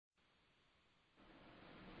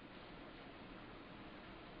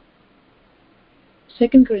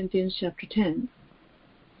2 Corinthians chapter 10.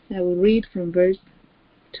 I will read from verse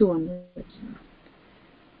 2 onwards.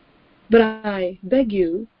 But I beg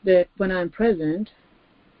you that when I am present,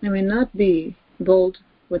 I may not be bold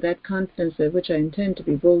with that confidence at which I intend to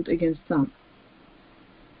be bold against some,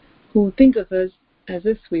 who think of us as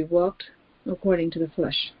if we walked according to the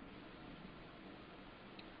flesh.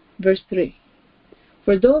 Verse 3.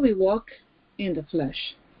 For though we walk in the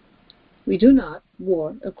flesh, we do not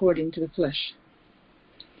war according to the flesh.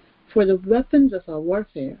 For the weapons of our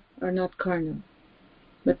warfare are not carnal,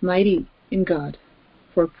 but mighty in God,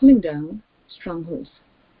 for pulling down strongholds,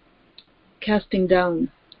 casting down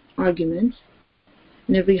arguments,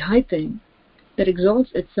 and every high thing that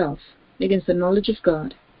exalts itself against the knowledge of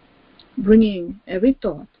God, bringing every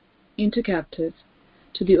thought into captive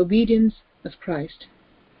to the obedience of Christ,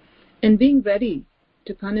 and being ready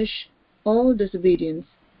to punish all disobedience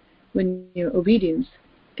when your obedience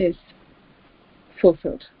is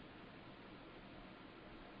fulfilled.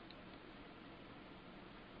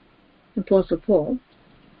 Apostle Paul,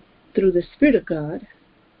 through the Spirit of God,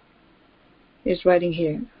 is writing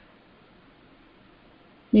here.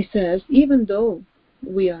 He says, even though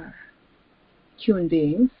we are human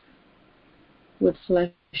beings with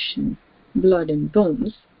flesh and blood and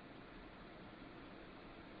bones,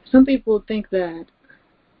 some people think that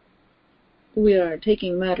we are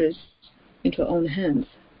taking matters into our own hands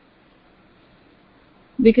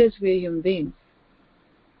because we are human beings.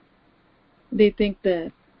 They think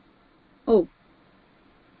that, oh,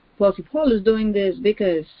 Apostle Paul is doing this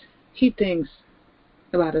because he thinks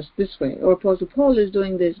about us this way, or Apostle Paul is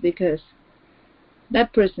doing this because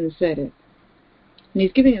that person said it. And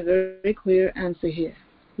he's giving a very clear answer here.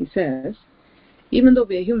 He says, even though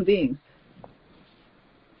we are human beings,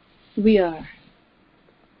 we are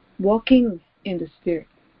walking in the Spirit.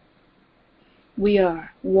 We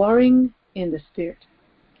are warring in the Spirit.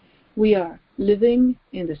 We are living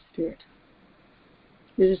in the Spirit.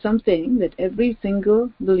 This is something that every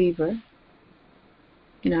single believer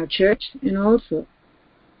in our church and also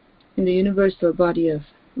in the universal body of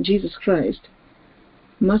Jesus Christ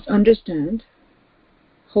must understand,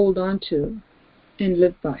 hold on to, and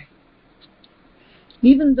live by.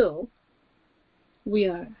 Even though we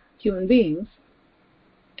are human beings,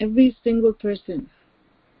 every single person,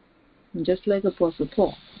 just like Apostle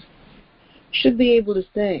Paul, should be able to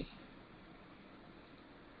say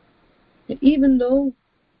that even though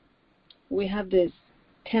we have this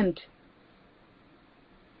tent,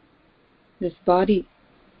 this body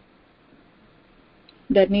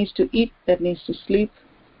that needs to eat, that needs to sleep,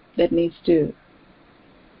 that needs to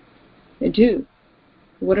do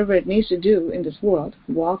whatever it needs to do in this world,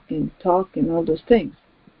 walk and talk and all those things.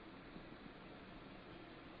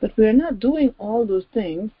 But we are not doing all those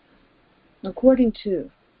things according to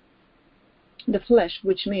the flesh,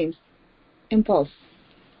 which means impulse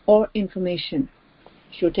or information.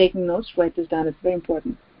 If you're taking notes, write this down. It's very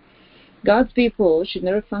important. God's people should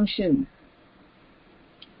never function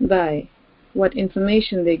by what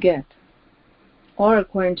information they get or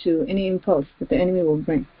according to any impulse that the enemy will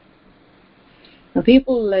bring. Now,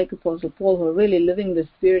 people like Apostle Paul who are really living the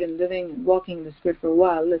Spirit and living and walking in the Spirit for a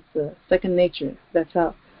while, it's second nature. That's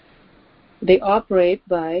how they operate,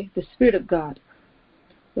 by the Spirit of God.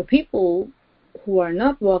 The people who are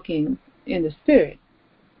not walking in the Spirit,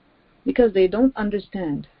 because they don't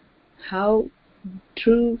understand how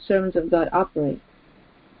true servants of God operate,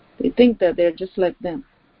 they think that they're just like them.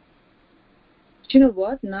 But you know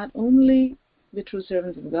what? Not only the true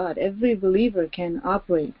servants of God, every believer can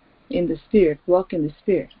operate in the Spirit, walk in the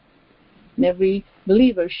Spirit. And every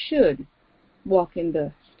believer should walk in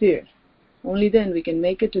the Spirit. Only then we can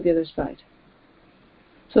make it to the other side.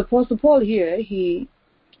 So Apostle Paul here, he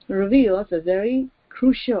reveals a very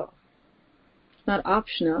crucial, it's not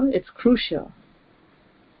optional, it's crucial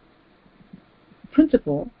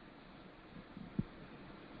principle,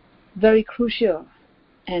 very crucial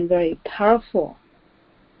and very powerful,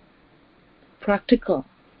 practical,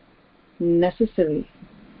 necessary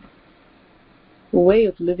way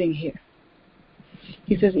of living here.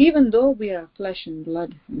 He says, even though we are flesh and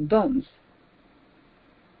blood and bones,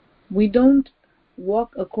 we don't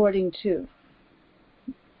walk according to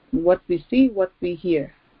what we see, what we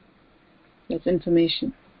hear. That's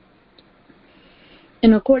information.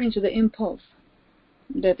 And according to the impulse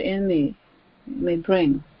that the enemy may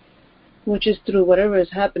bring, which is through whatever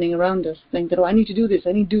is happening around us, think that, oh, I need to do this,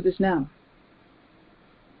 I need to do this now.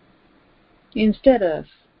 Instead of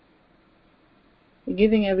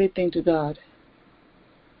giving everything to God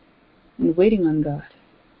and waiting on God,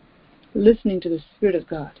 listening to the Spirit of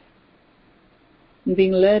God, and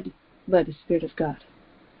being led by the Spirit of God.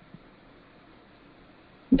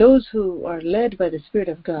 Those who are led by the Spirit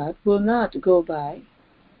of God will not go by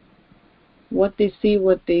what they see,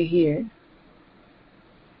 what they hear,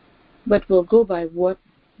 but will go by what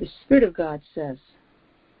the Spirit of God says.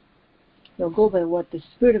 They'll go by what the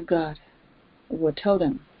Spirit of God will tell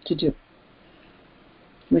them to do,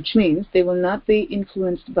 which means they will not be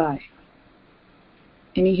influenced by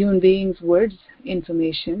any human being's words,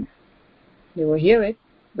 information. They will hear it,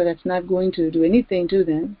 but that's not going to do anything to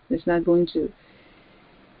them. It's not going to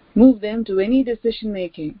move them to any decision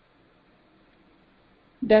making.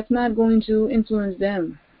 That's not going to influence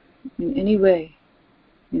them in any way,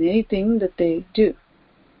 in anything that they do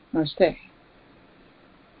or say.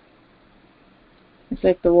 It's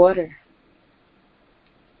like the water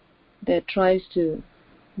that tries to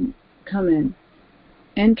come in,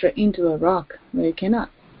 enter into a rock where it cannot.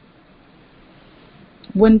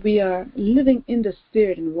 When we are living in the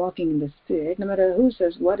Spirit and walking in the Spirit, no matter who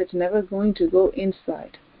says what, it's never going to go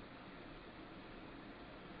inside.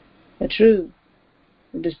 A true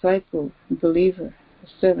disciple, believer, a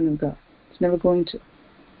servant of God, it's never going to.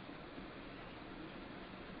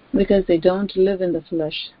 Because they don't live in the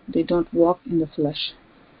flesh, they don't walk in the flesh.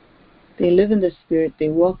 They live in the Spirit, they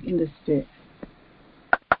walk in the Spirit.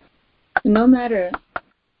 No matter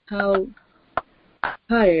how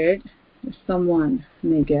tired someone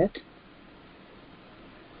may get,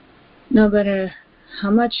 no matter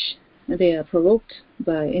how much they are provoked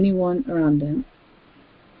by anyone around them,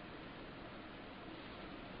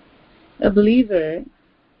 a believer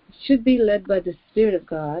should be led by the Spirit of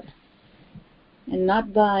God and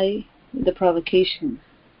not by the provocation,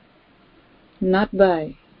 not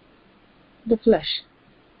by the flesh.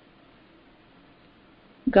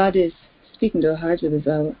 God is speaking to our hearts with His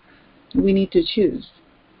hour. We need to choose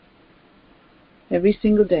every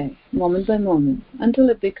single day, moment by moment, until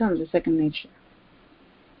it becomes a second nature,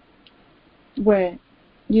 where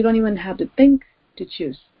you don't even have to think to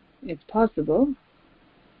choose. It's possible,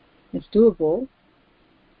 it's doable,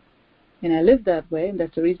 and I live that way, and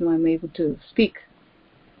that's the reason why I'm able to speak.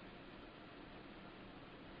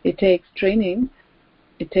 It takes training,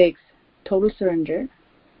 it takes total surrender,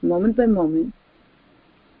 moment by moment,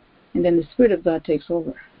 and then the Spirit of God takes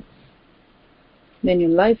over. Then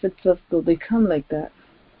your life itself will become like that.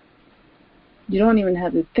 You don't even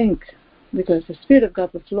have to think, because the Spirit of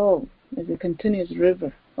God will flow as a continuous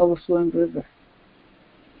river, overflowing river.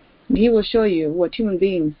 And He will show you what human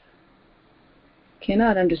beings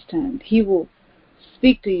cannot understand. He will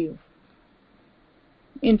speak to you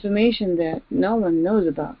information that no one knows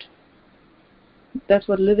about. That's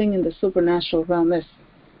what living in the supernatural realm is.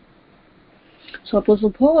 So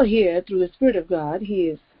Apostle Paul here, through the Spirit of God, he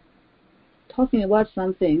is talking about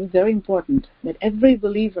something very important, that every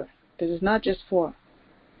believer, this is not just for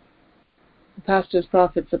pastors,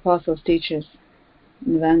 prophets, apostles, teachers,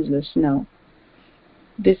 evangelists, no.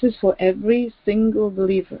 This is for every single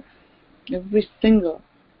believer, every single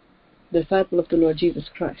disciple of the Lord Jesus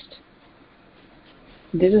Christ.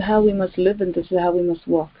 This is how we must live, and this is how we must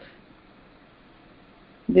walk.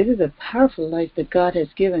 This is a powerful life that God has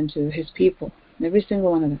given to His people, every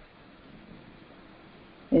single one of them.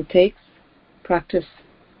 It takes practice.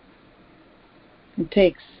 It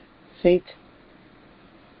takes faith.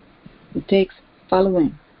 It takes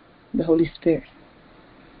following the Holy Spirit.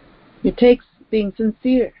 It takes being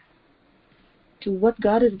sincere to what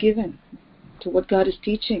God has given, to what God is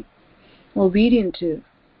teaching, obedient to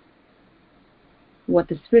what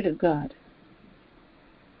the Spirit of God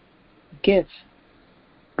gives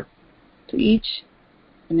to each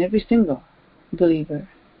and every single believer,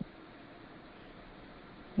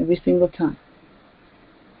 every single time.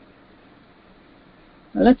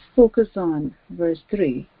 Now let's focus on verse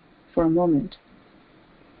 3 for a moment.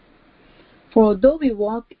 For although we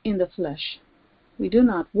walk in the flesh, we do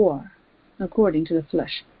not war according to the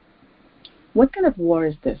flesh. What kind of war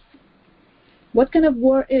is this? What kind of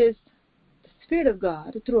war is the Spirit of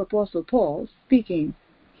God through Apostle Paul speaking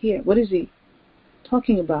here? What is he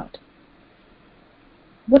talking about?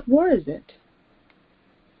 What war is it?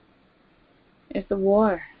 It's the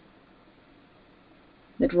war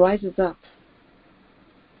that rises up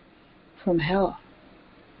from hell,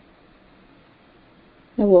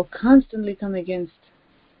 that will constantly come against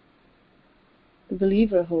the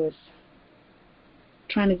believer who is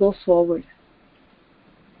trying to go forward.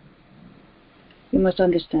 You must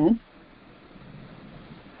understand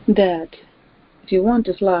that if you want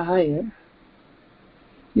to fly higher,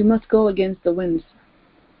 you must go against the winds.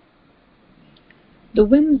 The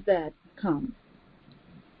winds that come,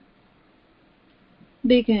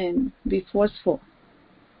 they can be forceful.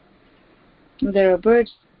 There are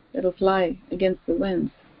birds that will fly against the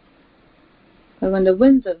winds. But when the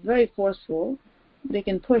winds are very forceful, they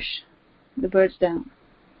can push the birds down.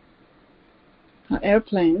 Our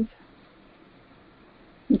airplanes,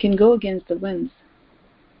 you can go against the winds.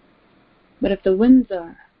 But if the winds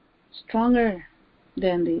are stronger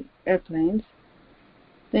than the airplanes,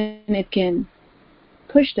 then it can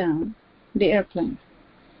push down the airplane.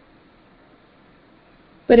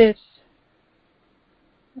 But if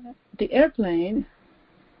the airplane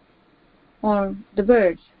or the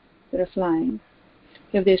birds that are flying,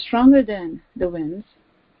 if they're stronger than the winds,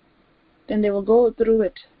 then they will go through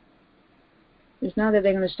it. It's not that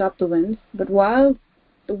they're going to stop the winds, but while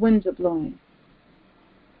the winds are blowing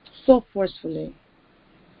so forcefully,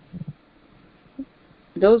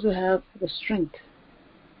 those who have the strength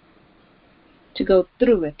to go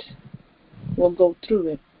through it will go through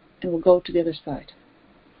it and will go to the other side.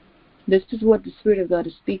 This is what the Spirit of God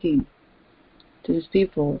is speaking to His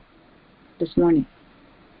people this morning.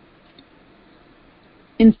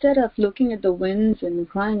 Instead of looking at the winds and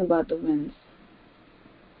crying about the winds,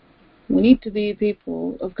 we need to be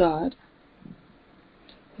people of God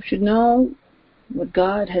who should know what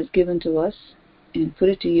God has given to us and put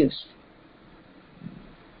it to use.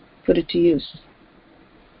 Put it to use.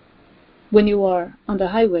 When you are on the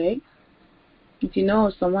highway, if you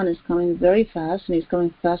know someone is coming very fast and he's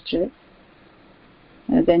coming faster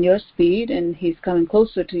than your speed and he's coming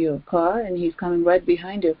closer to your car and he's coming right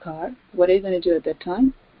behind your car, what are you going to do at that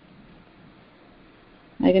time?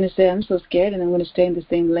 Are you going to say, I'm so scared and I'm going to stay in the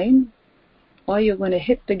same lane? Or you're going to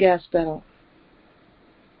hit the gas pedal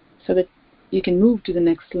so that you can move to the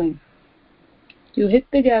next lane. You hit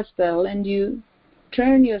the gas pedal and you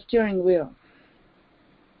turn your steering wheel.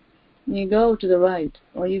 And you go to the right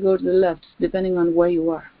or you go to the left, depending on where you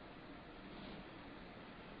are.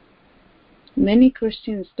 Many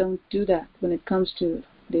Christians don't do that when it comes to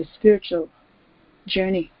their spiritual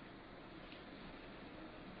journey.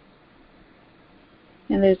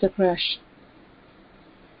 And there's a crash.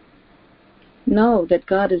 Know that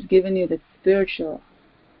God has given you the spiritual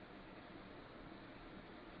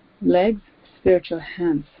legs, spiritual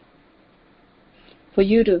hands, for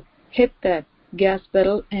you to hit that gas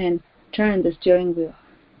pedal and turn the steering wheel.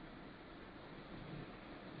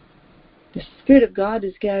 The Spirit of God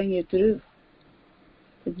is carrying you through.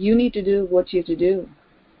 But you need to do what you have to do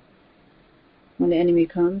when the enemy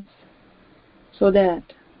comes, so that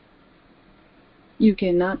you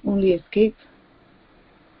can not only escape,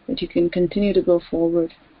 but you can continue to go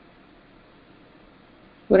forward.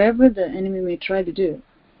 Whatever the enemy may try to do,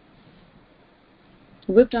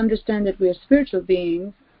 we have to understand that we are spiritual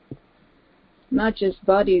beings, not just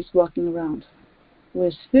bodies walking around.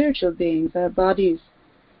 We're spiritual beings. Our bodies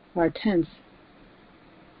are tents.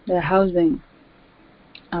 They're housing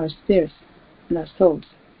our spirits and our souls.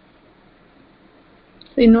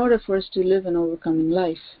 So in order for us to live an overcoming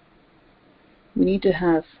life, we need to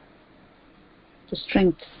have the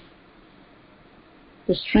strength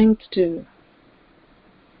to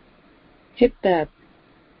hit that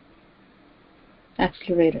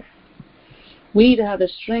accelerator. We need to have the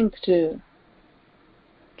strength to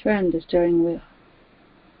turn the steering wheel.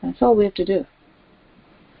 That's all we have to do.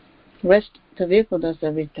 The rest, the vehicle does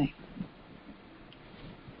everything.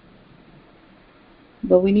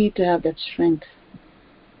 But we need to have that strength.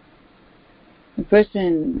 A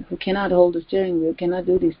person who cannot hold the steering wheel cannot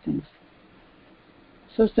do these things.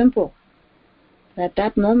 So simple. At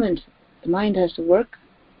that moment, the mind has to work.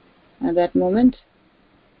 At that moment,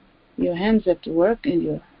 your hands have to work and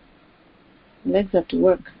your legs have to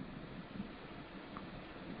work.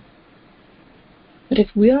 But if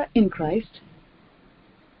we are in Christ,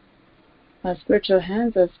 our spiritual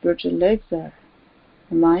hands, our spiritual legs, our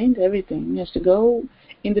mind, everything has to go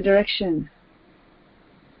in the direction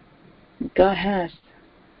that God has.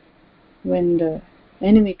 When the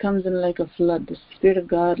enemy comes in like a flood, the Spirit of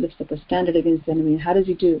God lifts up a standard against the enemy. And how does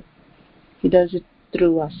He do? He does it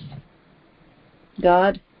through us.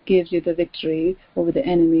 God gives you the victory over the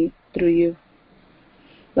enemy through you.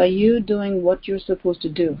 By you doing what you're supposed to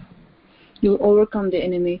do, you'll overcome the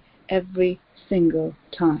enemy every single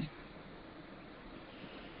time.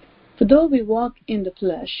 For though we walk in the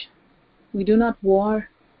flesh, we do not war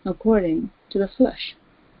according to the flesh.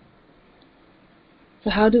 So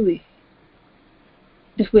how do we?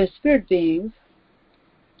 If we are spirit beings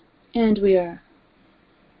and we are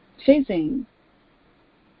facing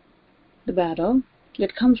the battle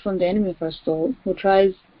that comes from the enemy of our soul, who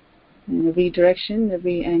tries in every direction,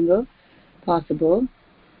 every angle possible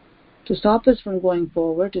to stop us from going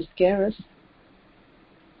forward, to scare us,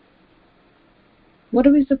 what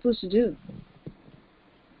are we supposed to do?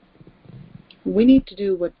 We need to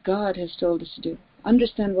do what God has told us to do.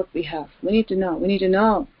 understand what we have. We need to know. We need to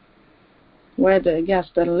know where the gas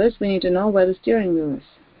pedal is. We need to know where the steering wheel is.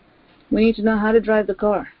 We need to know how to drive the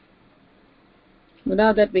car.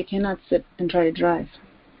 Without that, we cannot sit and try to drive.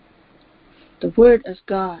 The Word of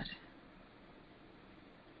God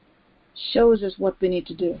shows us what we need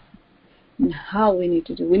to do and how we need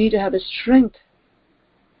to do. We need to have the strength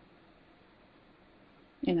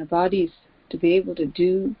in our bodies to be able to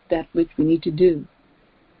do that which we need to do.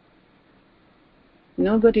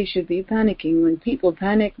 Nobody should be panicking. When people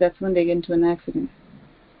panic, that's when they get into an accident.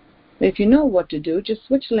 But if you know what to do, just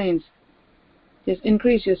switch lanes. Just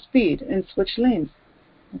increase your speed and switch lanes.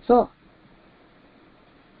 That's all.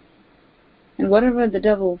 And whatever the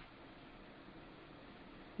devil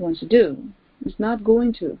wants to do is not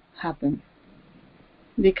going to happen,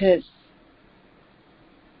 because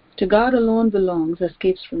to God alone belongs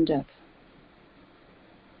escapes from death.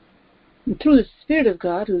 And through the Spirit of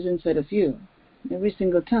God who's inside of you, every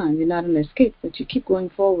single time you're not an escape, but you keep going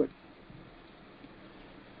forward.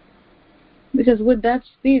 Because with that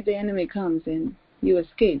speed the enemy comes and you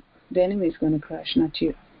escape, the enemy is going to crash, not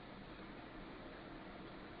you.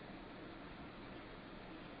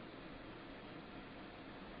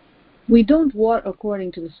 We don't war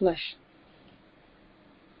according to the flesh.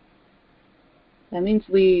 That means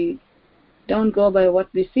we don't go by what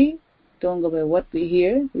we see, don't go by what we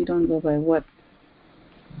hear, we don't go by what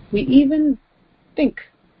we even think.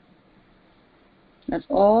 That's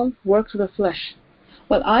all works of the flesh.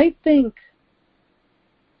 Well, I think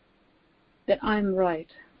that I'm right.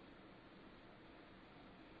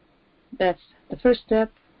 That's the first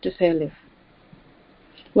step to failure.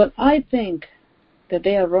 Well, I think that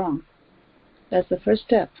they are wrong. That's the first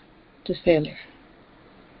step to failure.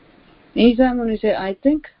 Anytime when you say, I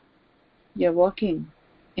think, you're walking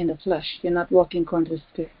in the flesh. You're not walking according to the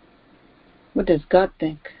Spirit. What does God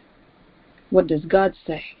think? What does God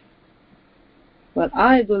say? Well,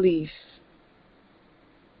 I believe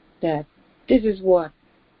that this is what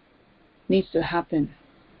needs to happen.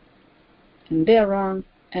 And they're wrong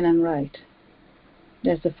and I'm right.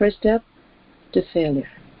 That's the first step to failure.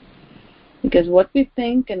 Because what we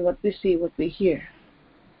think and what we see, what we hear,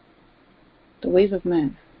 the ways of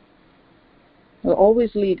man, will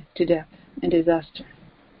always lead to death and disaster.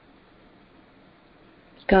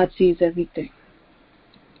 God sees everything.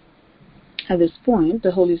 At this point,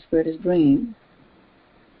 the Holy Spirit is bringing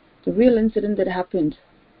the real incident that happened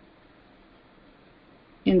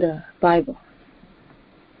in the Bible.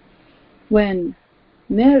 When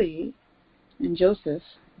Mary and Joseph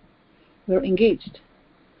were engaged,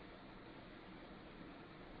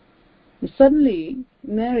 and suddenly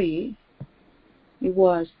Mary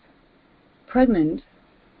was pregnant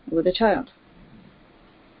with a child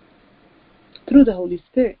through the Holy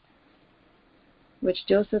Spirit, which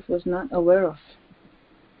Joseph was not aware of.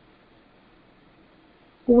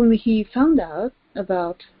 When he found out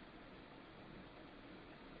about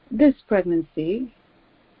this pregnancy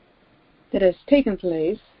that has taken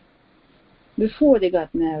place before they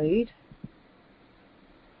got married,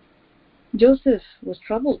 Joseph was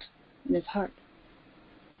troubled in his heart.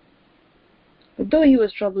 But though he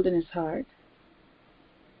was troubled in his heart,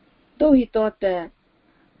 though he thought that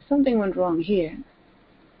something went wrong here,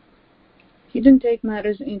 he didn't take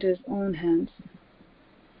matters into his own hands.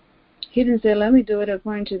 He didn't say, let me do it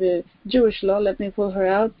according to the Jewish law, let me pull her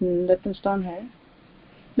out and let them stone her.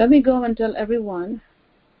 Let me go and tell everyone.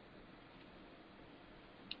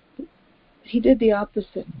 He did the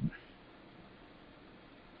opposite.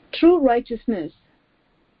 True righteousness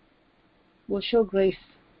will show grace.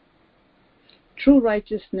 True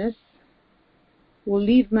righteousness will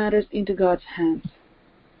leave matters into God's hands.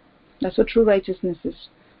 That's what true righteousness is.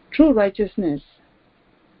 True righteousness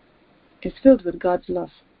is filled with God's love.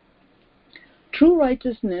 True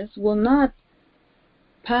righteousness will not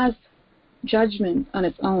pass judgment on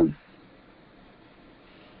its own.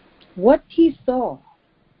 What he saw,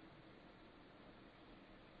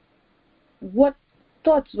 what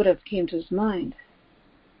thoughts would have came to his mind?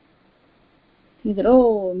 He said,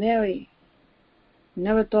 oh, Mary,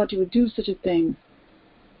 never thought you would do such a thing.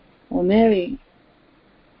 Oh, Mary,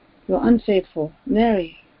 you're unfaithful.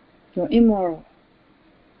 Mary, you're immoral.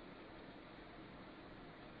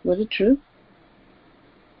 Was it true?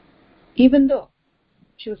 Even though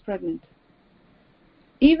she was pregnant,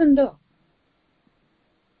 even though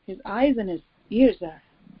his eyes and his ears are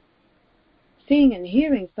seeing and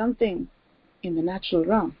hearing something in the natural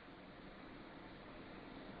realm,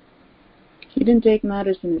 he didn't take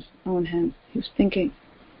matters in his own hands. He was thinking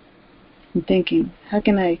and thinking, how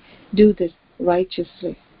can I do this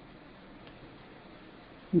righteously?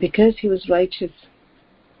 And because he was righteous,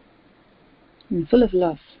 and full of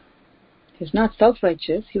love. He was not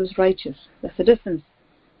self-righteous, he was righteous. That's the difference.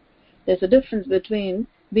 There's a difference between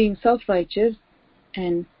being self-righteous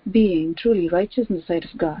and being truly righteous in the sight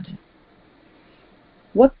of God.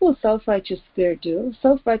 What will self-righteous spirit do?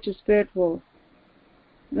 Self-righteous spirit will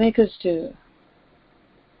make us to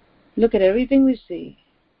look at everything we see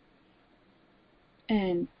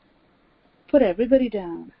and put everybody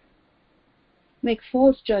down, make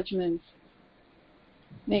false judgments,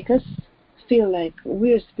 make us feel like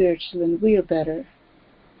we're spiritual and we're better,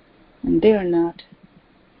 and they're not.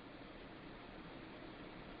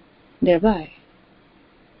 Thereby,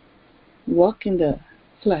 walk in the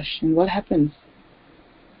flesh, and what happens?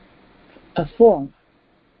 A fall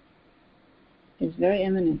is very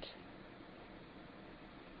imminent.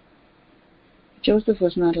 Joseph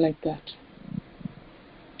was not like that.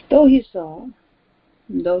 Though he saw,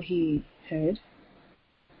 though he heard,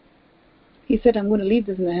 he said, I'm going to leave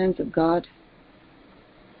this in the hands of God.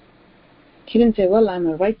 He didn't say, well, I'm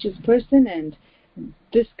a righteous person and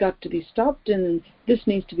this got to be stopped and this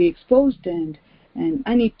needs to be exposed and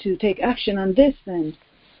I need to take action on this, and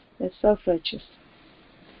that's self-righteous.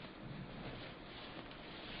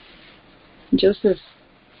 Joseph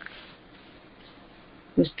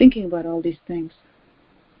was thinking about all these things.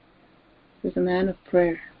 He was a man of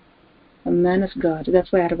prayer, a man of God.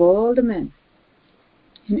 That's why out of all the men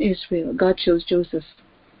in Israel, God chose Joseph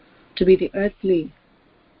to be the earthly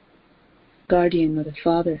guardian or the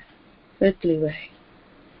father, earthly way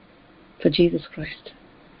for Jesus Christ.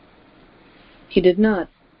 He did not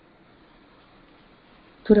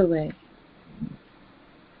put away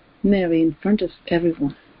Mary in front of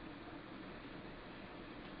everyone.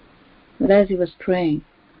 But as he was praying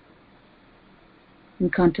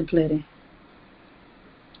and contemplating,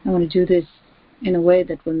 I want to do this in a way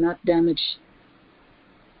that will not damage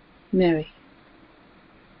Mary.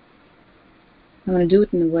 I want to do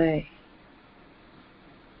it in a way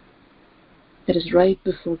that is right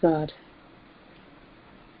before God.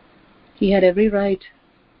 He had every right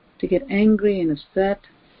to get angry and upset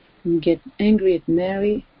and get angry at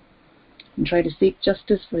Mary and try to seek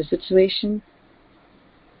justice for a situation.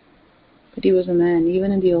 But he was a man,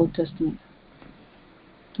 even in the Old Testament,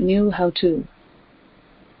 who knew how to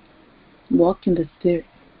walk in the Spirit,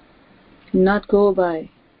 not go by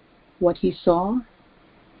what he saw,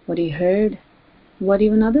 what he heard, what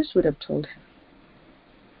even others would have told him.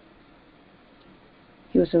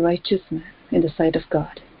 He was a righteous man in the sight of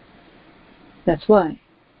God. That's why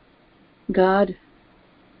God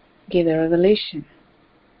gave a revelation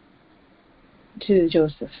to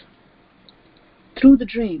Joseph through the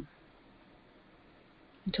dream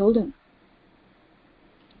and told him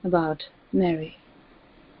about Mary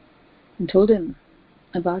and told him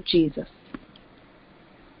about Jesus.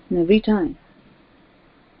 And every time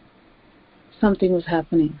something was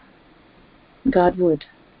happening, God would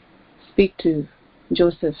speak to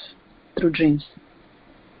Joseph through dreams.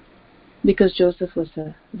 Because Joseph was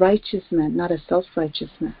a righteous man, not a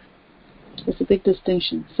self-righteous man. There's a big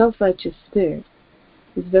distinction. Self-righteous spirit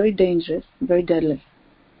is very dangerous, very deadly.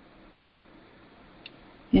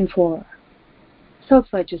 And for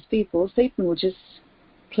self-righteous people, Satan will just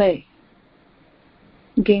play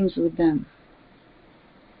games with them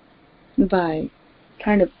by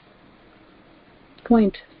trying to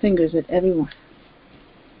point fingers at everyone,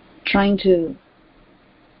 trying to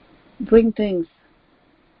bring things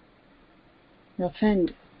that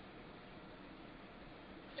offend.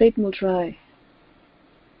 Satan will try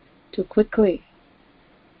to quickly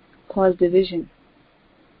cause division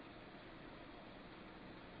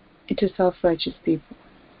into self-righteous people.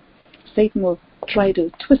 Satan will try to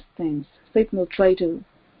twist things. Satan will try to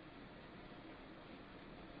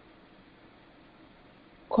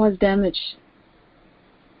cause damage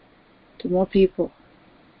to more people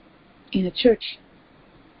in a church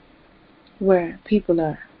where people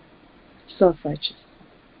are self-righteous.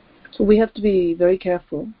 So we have to be very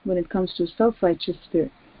careful when it comes to self-righteous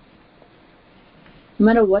spirit. No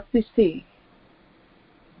matter what we see,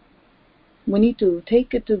 we need to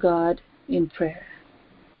take it to God in prayer.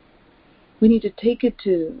 We need to take it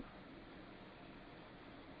to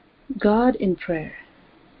God in prayer.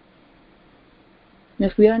 And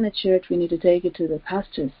if we are in a church, we need to take it to the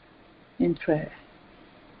pastors in prayer,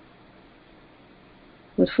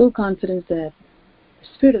 with full confidence that the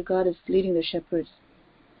Spirit of God is leading the shepherds.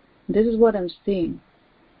 This is what I'm seeing,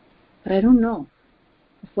 but I don't know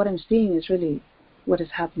if what I'm seeing is really what is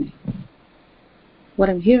happening. What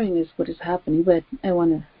I'm hearing is what is happening, but I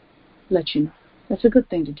want to let you know. That's a good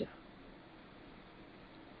thing to do.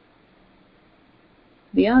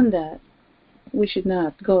 Beyond that, we should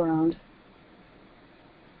not go around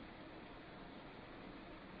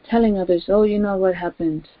telling others, oh, you know what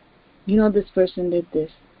happened. You know this person did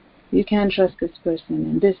this. You can't trust this person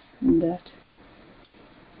and this and that.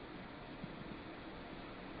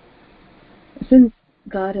 Since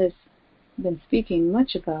God has been speaking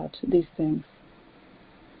much about these things,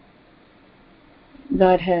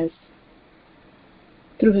 God has,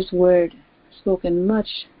 through His Word, spoken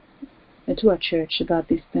much to our church about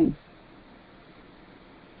these things.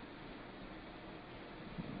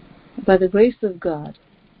 By the grace of God,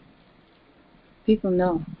 people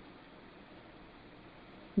know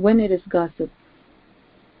when it is gossip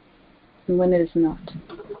and when it is not.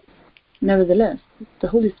 Nevertheless, the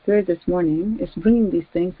Holy Spirit this morning is bringing these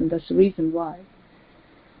things, and that's the reason why.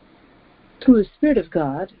 Through the Spirit of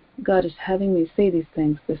God, God is having me say these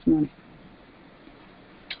things this morning.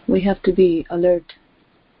 We have to be alert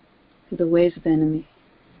to the ways of the enemy.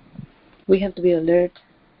 We have to be alert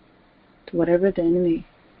to whatever the enemy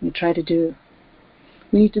may try to do.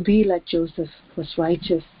 We need to be like Joseph, who was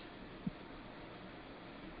righteous.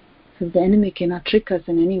 So the enemy cannot trick us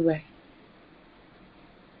in any way.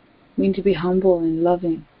 We need to be humble and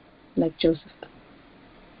loving like Joseph,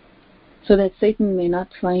 so that Satan may not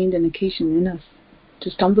find an occasion in us to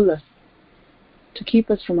stumble us, to keep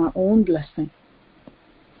us from our own blessing.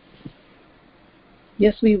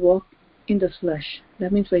 Yes, we walk in the flesh.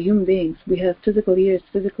 That means we're human beings. We have physical ears,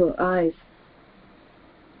 physical eyes,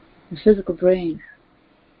 and physical brain.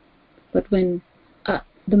 But when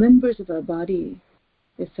the members of our body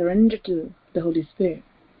is surrendered to the Holy Spirit,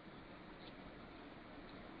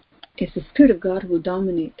 it's the Spirit of God who will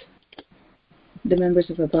dominate the members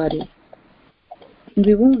of our body. And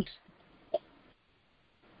we won't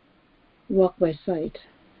walk by sight,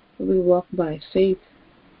 but we walk by faith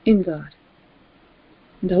in God.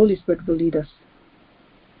 And the Holy Spirit will lead us.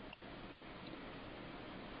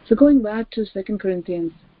 So going back to 2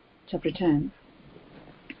 Corinthians chapter 10,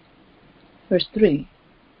 verse 3.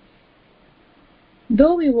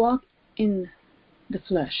 Though we walk in the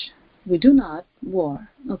flesh, we do not war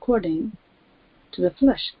according to the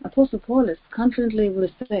flesh. Apostle Paul is confidently able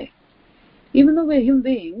to say, even though we're human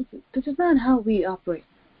beings, this is not how we operate.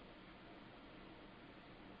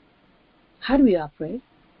 How do we operate?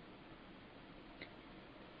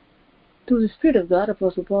 Through the Spirit of God,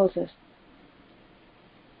 Apostle Paul says,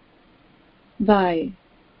 by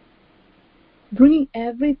bringing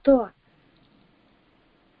every thought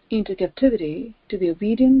into captivity to the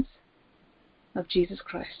obedience of Jesus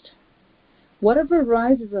Christ. Whatever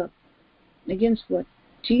rises up against what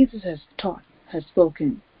Jesus has taught, has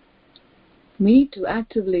spoken, we need to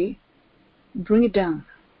actively bring it down.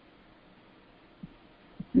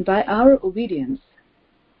 And by our obedience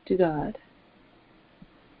to God,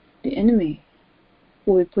 the enemy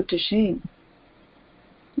will be put to shame,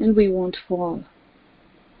 and we won't fall.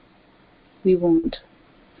 We won't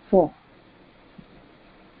fall.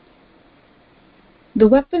 The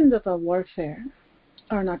weapons of our warfare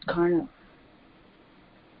are not carnal.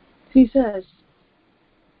 He says,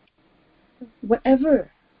 whatever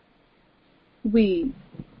we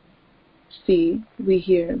see, we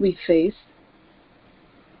hear, we face,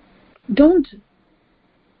 don't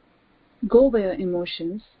go by your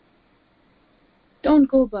emotions. Don't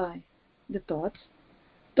go by the thoughts.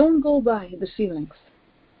 Don't go by the feelings,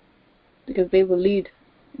 because they will lead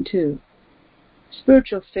to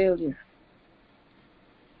spiritual failure.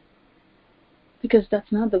 Because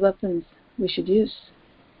that's not the weapons we should use.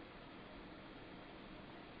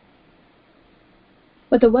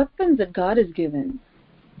 But the weapons that God has given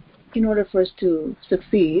in order for us to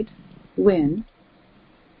succeed, win,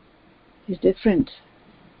 is different.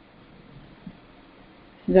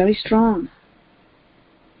 Very strong.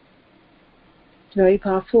 It's very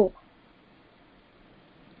powerful.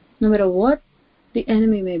 No matter what the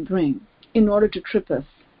enemy may bring in order to trip us,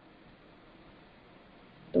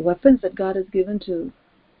 the weapons that God has given to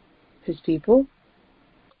His people,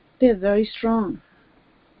 they are very strong.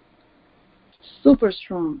 Super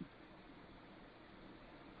strong.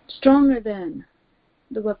 Stronger than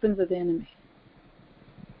the weapons of the enemy.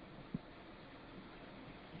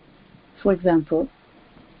 For example,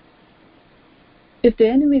 if the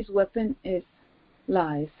enemy's weapon is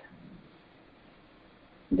lies,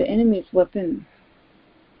 the enemy's weapon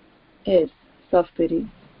is self-pity,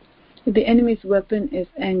 if the enemy's weapon is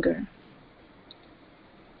anger,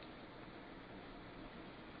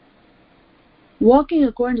 walking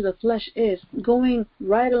according to the flesh is going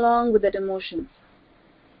right along with that emotion.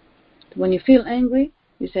 When you feel angry,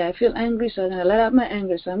 you say, I feel angry, so I'm going to let out my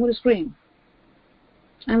anger, so I'm going to scream.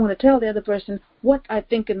 I'm going to tell the other person what I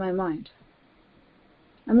think in my mind.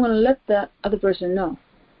 I'm going to let the other person know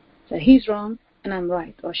that he's wrong and I'm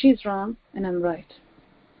right, or she's wrong and I'm right.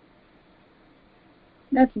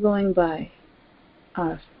 That's going by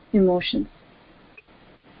our emotions.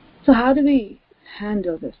 So how do we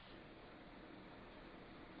handle this?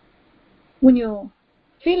 When you're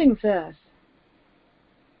feeling sad,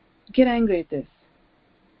 get angry at this.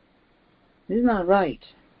 This is not right.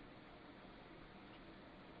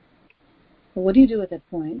 But what do you do at that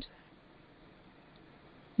point?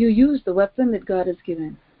 You use the weapon that God has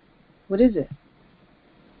given. What is it?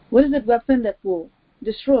 What is that weapon that will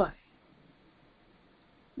destroy?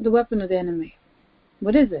 The weapon of the enemy.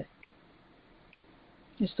 What is it?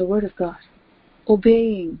 It's the Word of God.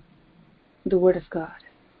 Obeying the Word of God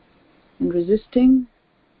and resisting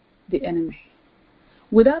the enemy.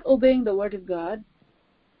 Without obeying the Word of God,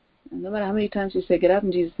 no matter how many times you say, get out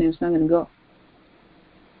in Jesus' name, it's not going to go.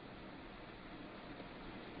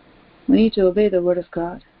 We need to obey the Word of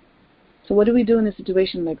God. So what do we do in a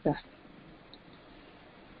situation like that?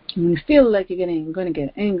 When you feel like you're going to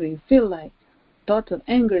get angry, you feel like thoughts of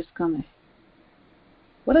anger is coming.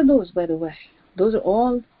 What are those, by the way? Those are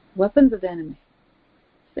all weapons of the enemy.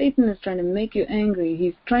 Satan is trying to make you angry.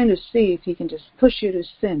 He's trying to see if he can just push you to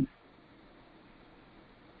sin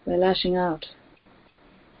by lashing out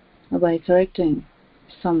or by correcting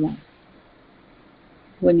someone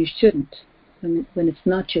when you shouldn't, when it's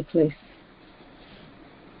not your place.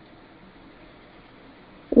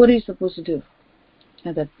 What are you supposed to do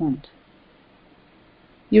at that point?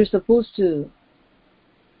 You're supposed to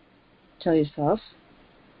tell yourself,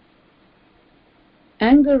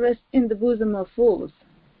 anger rests in the bosom of fools.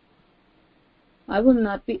 I will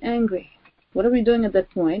not be angry. What are we doing at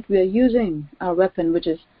that point? We are using our weapon, which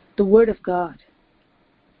is the Word of God.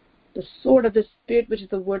 The sword of the Spirit, which is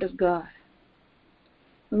the Word of God.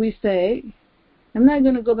 And we say, I'm not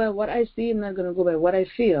going to go by what I see, I'm not going to go by what I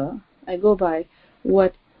feel. I go by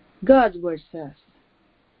what God's Word says,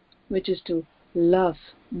 which is to love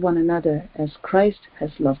one another as Christ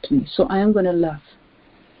has loved me. So I am going to love.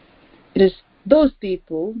 It is those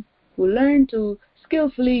people who learn to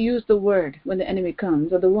skillfully use the Word when the enemy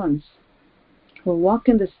comes are the ones who walk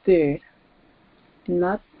in the Spirit and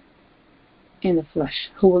not in the flesh,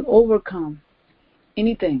 who will overcome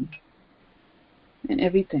anything and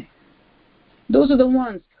everything. Those are the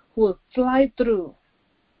ones who will fly through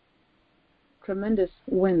tremendous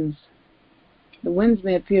winds. The winds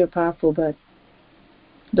may appear powerful, but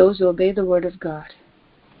those who obey the Word of God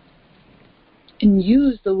and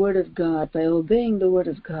use the Word of God by obeying the Word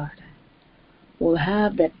of God will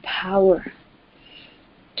have that power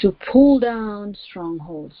to pull down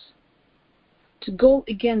strongholds, to go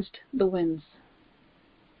against the winds.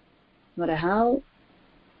 No matter how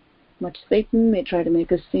much Satan may try to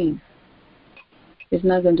make a scene, it's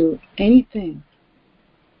not going to do anything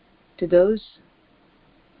to those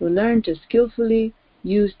who learn to skillfully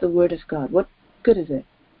use the Word of God. What good is it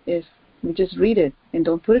if we just read it and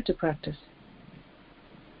don't put it to practice?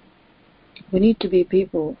 We need to be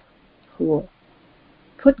people who will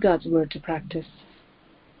put God's Word to practice.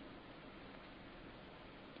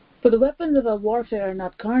 For the weapons of our warfare are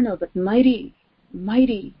not carnal, but mighty,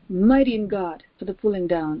 mighty, mighty in God for the pulling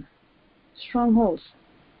down strongholds.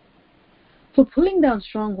 For pulling down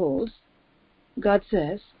strongholds, God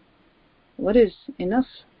says, what is enough?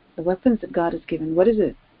 The weapons that God has given, what is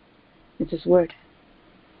it? It's His Word.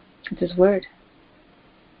 It's His Word.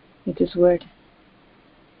 It's His Word.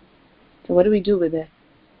 So what do we do with it?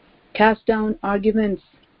 Cast down arguments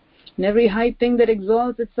and every high thing that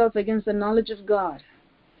exalts itself against the knowledge of God.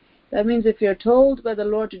 That means if you're told by the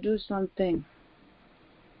Lord to do something,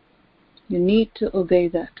 you need to obey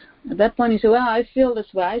that. At that point you say, well, I feel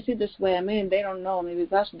this way, I see this way. I mean, they don't know. Maybe the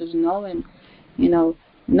pastor doesn't know, and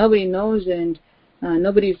nobody knows, and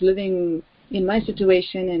nobody's living in my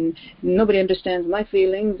situation, and nobody understands my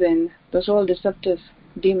feelings, and those are all deceptive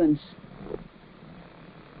demons.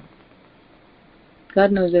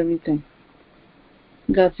 God knows everything.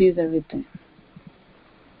 God sees everything.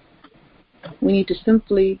 We need to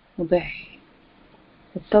simply obey.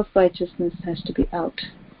 That self-righteousness has to be out.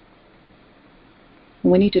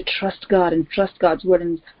 We need to trust God and trust God's Word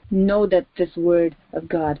and know that this Word of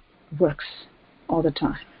God works all the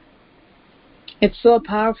time. It's so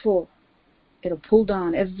powerful. It'll pull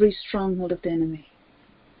down every stronghold of the enemy.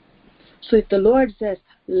 So if the Lord says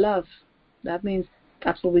love, that means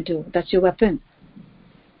that's what we do. That's your weapon.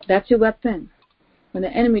 That's your weapon. When the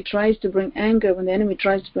enemy tries to bring anger, when the enemy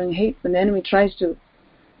tries to bring hate, when the enemy tries to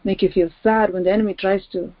make you feel sad, when the enemy tries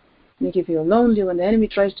to make you feel lonely, when the enemy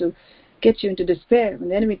tries to get you into despair, when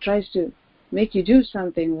the enemy tries to make you do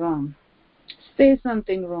something wrong, say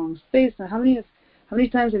something wrong, how many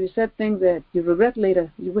times have you said things that you regret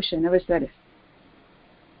later, you wish I never said it?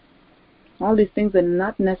 All these things are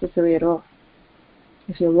not necessary at all.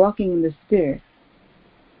 if you're walking in the Spirit,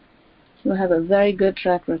 you'll have a very good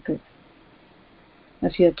track record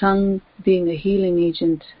of your tongue being a healing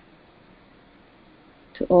agent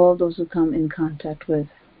to all those who come in contact with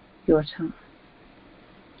your tongue.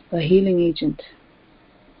 A healing agent,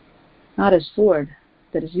 not a sword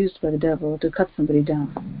that is used by the devil to cut somebody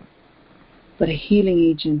down, but a healing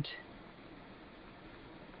agent.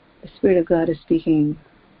 The Spirit of God is speaking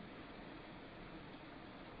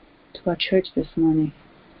to our church this morning.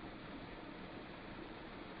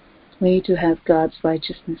 We need to have God's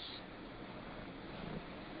righteousness,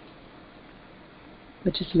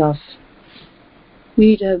 which is love. We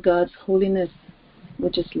need to have God's holiness,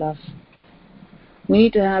 which is love. We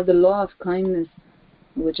need to have the law of kindness,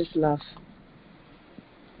 which is love.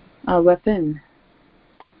 Our weapon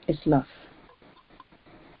is love.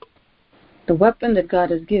 The weapon that God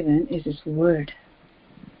has given is His Word.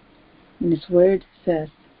 And His Word says,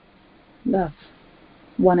 love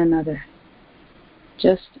one another,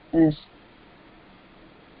 just as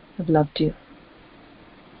I've loved you.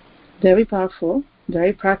 Very powerful,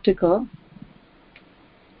 very practical,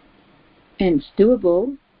 and it's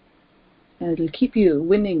doable, and it'll keep you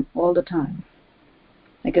winning all the time.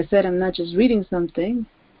 Like I said, I'm not just reading something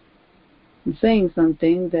and saying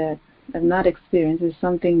something that I've not experienced. It's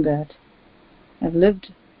something that I've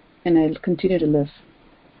lived and I'll continue to live.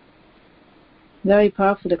 Very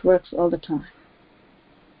powerful, it works all the time.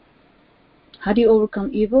 How do you overcome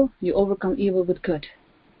evil? You overcome evil with good.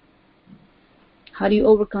 How do you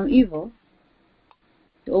overcome evil?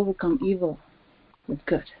 You overcome evil with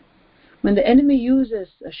good. When the enemy uses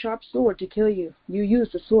a sharp sword to kill you, you use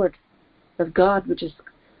the sword of God, which is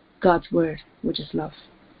God's Word, which is love.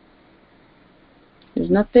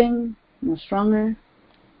 There's nothing more stronger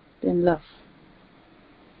than love.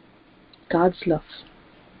 God's love.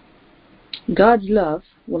 God's love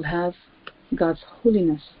will have God's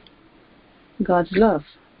holiness. God's love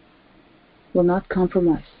will not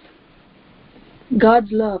compromise.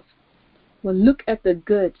 God's love will look at the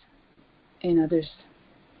good in others.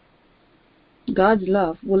 God's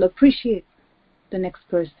love will appreciate the next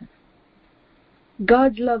person.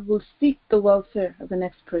 God's love will seek the welfare of the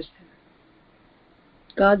next person.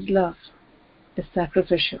 God's love is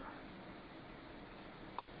sacrificial.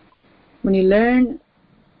 When you learn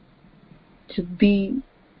to be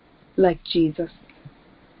like Jesus,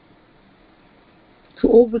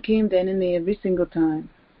 who overcame the enemy every single time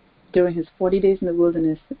during His 40 days in the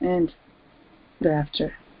wilderness and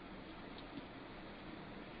thereafter,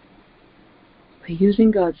 by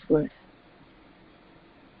using God's Word,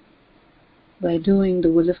 by doing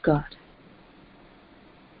the will of God,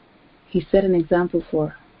 He set an example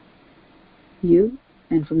for you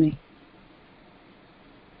and for me.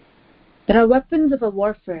 That our weapons of our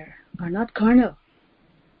warfare are not carnal.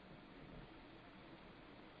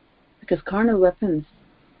 Because carnal weapons,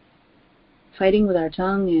 fighting with our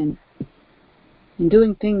tongue and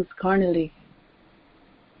doing things carnally,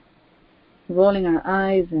 rolling our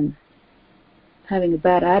eyes and having a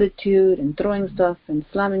bad attitude and throwing stuff and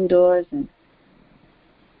slamming doors and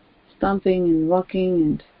stomping and walking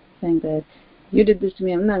and saying that you did this to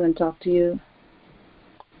me, I'm not going to talk to you.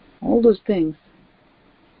 All those things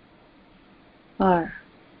are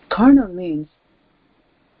carnal means,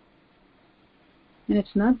 and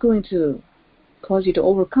it's not going to cause you to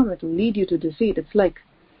overcome. It will lead you to defeat. It's like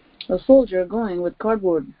a soldier going with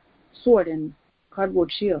cardboard sword and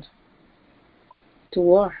cardboard shield to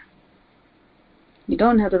war. You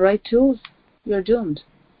don't have the right tools, you're doomed.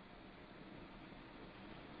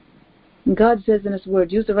 And God says in His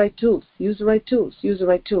Word, use the right tools, use the right tools, use the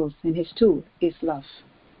right tools, and His tool is love.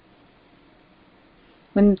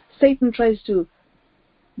 When Satan tries to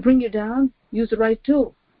bring you down, use the right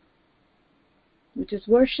tool, which is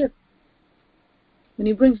worship. When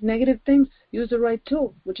he brings negative things, use the right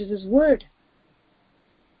tool, which is His Word.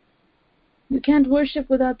 You can't worship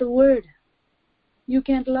without the Word. You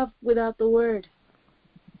can't love without the Word.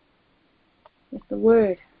 It's the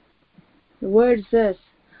Word. The Word says,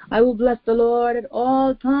 I will bless the Lord at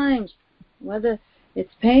all times, whether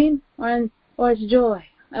it's pain or it's joy.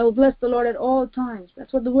 I will bless the Lord at all times.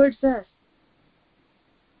 That's what the Word says.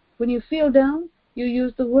 When you feel down, you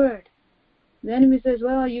use the Word. The enemy says,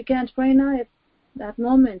 well, you can't pray now. At that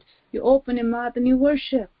moment, you open your mouth and you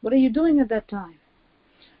worship. What are you doing at that time?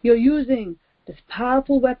 You're using this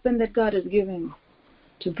powerful weapon that God is giving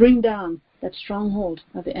to bring down that stronghold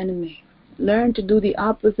of the enemy. Learn to do the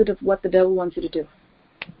opposite of what the devil wants you to do.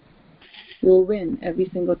 You'll win every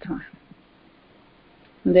single time.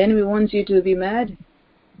 When the enemy wants you to be mad,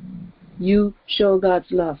 you show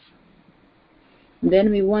God's love. When the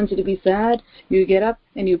enemy wants you to be sad, you get up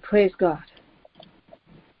and you praise God.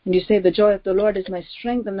 And you say, the joy of the Lord is my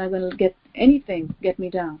strength, I'm not going to get anything get me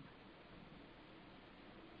down.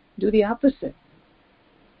 Do the opposite.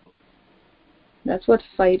 That's what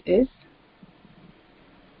fight is.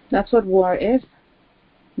 That's what war is.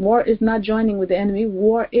 War is not joining with the enemy.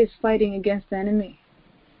 War is fighting against the enemy.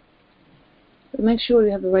 But make sure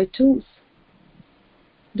you have the right tools.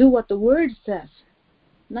 Do what the Word says,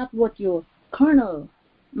 not what your carnal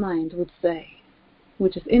mind would say,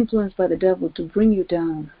 which is influenced by the devil to bring you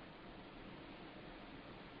down.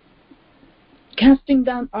 Casting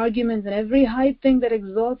down arguments and every high thing that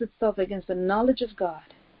exalts itself against the knowledge of God.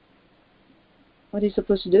 What are you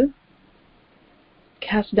supposed to do?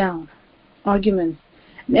 Cast down arguments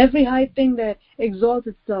and every high thing that exalts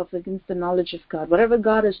itself against the knowledge of God. Whatever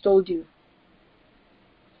God has told you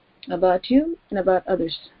about you and about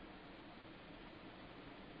others.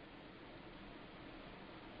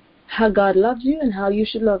 How God loves you and how you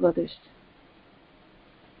should love others.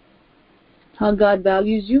 How God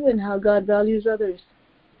values you and how God values others.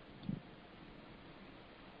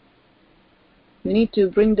 You need to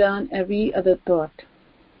bring down every other thought.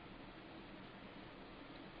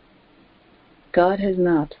 God has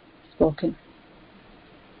not spoken.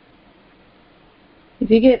 If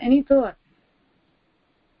you get any thought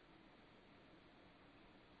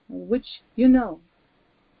which you know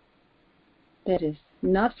that is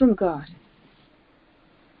not from God,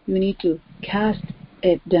 you need to cast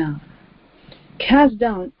it down. Cast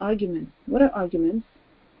down arguments. What are arguments?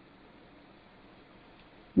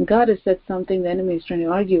 When God has said something, the enemy is trying to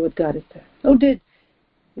argue what God has said. Oh, did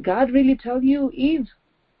God really tell you, Eve,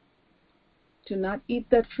 to not eat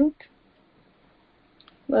that fruit?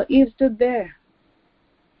 Well, Eve stood there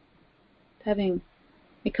having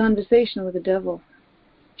a conversation with the devil.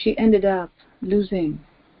 She ended up losing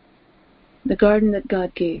the garden that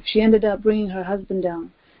God gave. She ended up bringing her husband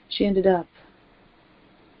down. She ended up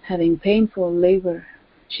having painful labor.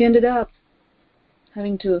 She ended up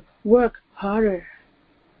having to work harder.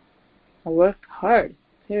 Or work hard,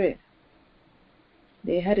 period.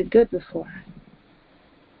 They had it good before.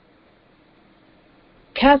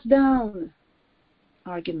 Cast down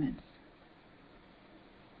arguments.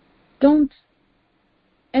 Don't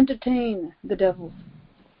entertain the devil.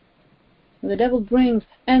 When the devil brings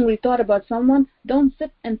angry thought about someone, don't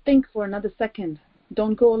sit and think for another second.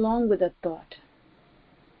 Don't go along with that thought.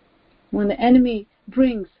 When the enemy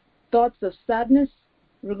brings thoughts of sadness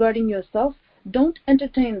regarding yourself, don't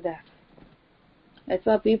entertain that. That's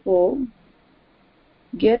how people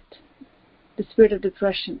get the spirit of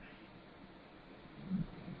depression.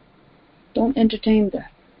 Don't entertain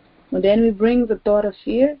that. When the enemy brings a thought of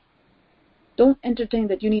fear, don't entertain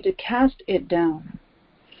that. You need to cast it down.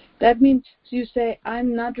 That means you say,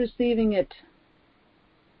 I'm not receiving it.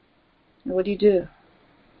 And what do?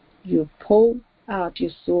 You pull out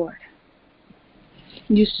your sword.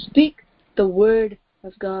 You speak the word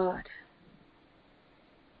of God.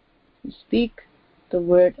 You speak the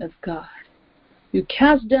word of God. You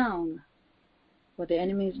cast down what the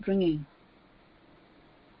enemy is bringing.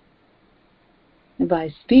 And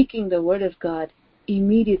by speaking the word of God,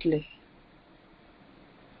 immediately,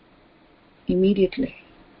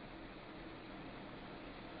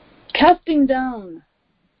 casting down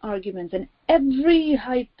arguments and every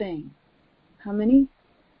high thing. How many?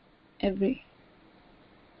 Every.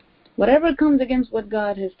 Whatever comes against what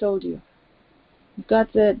God has told you. If God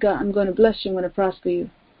said, God, I'm going to bless you, I'm going to prosper you,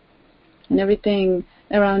 and everything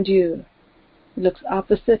around you looks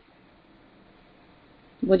opposite,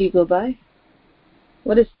 what do you go by?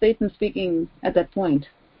 What is Satan speaking at that point?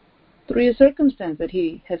 Through a circumstance that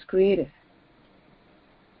he has created.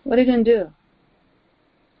 What are you going to do?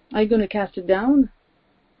 Are you going to cast it down?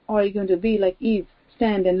 Or are you going to be like Eve,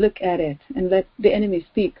 stand and look at it and let the enemy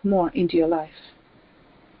speak more into your life?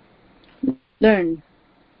 Learn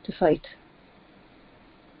to fight.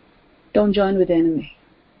 Don't join with the enemy.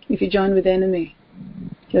 If you join with the enemy,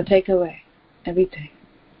 he'll take away everything.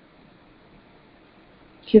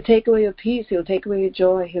 He'll take away your peace. He'll take away your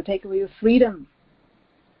joy. He'll take away your freedom.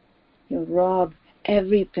 He'll rob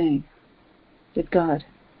everything that God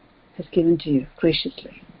has given to you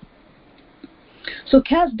graciously. So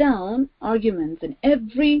cast down arguments and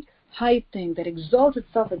every high thing that exalts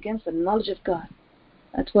itself against the knowledge of God.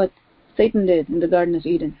 That's what Satan did in the Garden of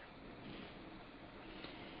Eden.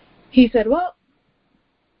 He said, well,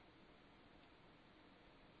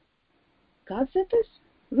 God said this?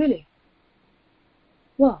 Really?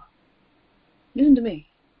 Well, listen to me.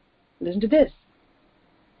 Listen to this.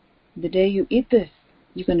 The day you eat this,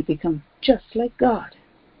 you're going to become just like God.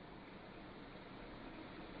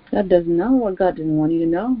 God doesn't know what God didn't want you to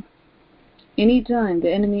know. Anytime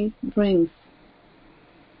the enemy brings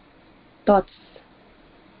thoughts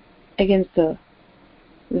against the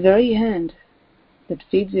very hand that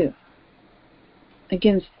feeds you,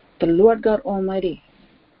 against the Lord God Almighty,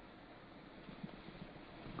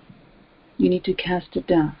 you need to cast it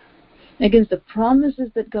down. Against the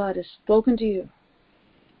promises that God has spoken to you,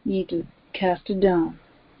 you need to cast it down.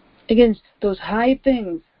 Against those high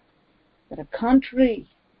things that are contrary,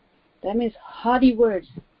 that means haughty words,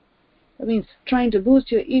 that means trying to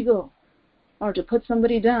boost your ego or to put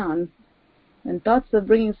somebody down. And thoughts of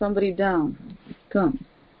bringing somebody down come.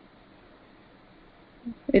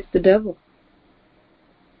 It's the devil.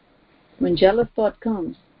 When jealous thought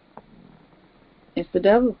comes, it's the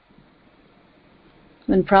devil.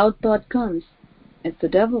 When proud thought comes, it's the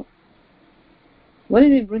devil. What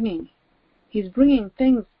is he bringing? He's bringing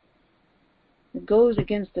things that goes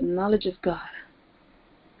against the knowledge of God.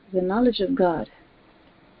 The knowledge of God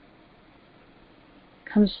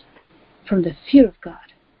comes from the fear of God.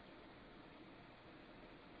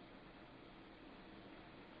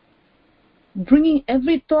 Bringing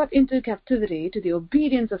every thought into captivity to the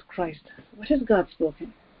obedience of Christ. What has God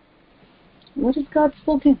spoken? What has God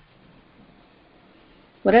spoken?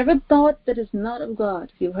 Whatever thought that is not of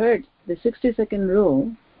God, you've heard the 60-second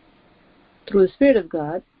rule through the Spirit of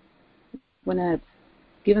God when I have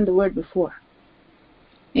given the word before.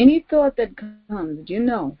 Any thought that comes that you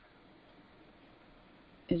know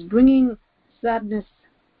is bringing sadness,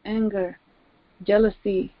 anger,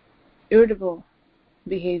 jealousy, irritable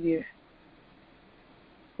behavior,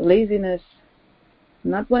 laziness,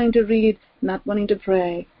 not wanting to read, not wanting to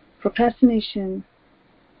pray, procrastination.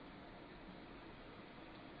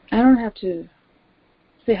 I don't have to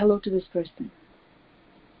say hello to this person.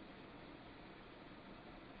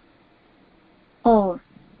 Or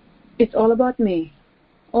it's all about me.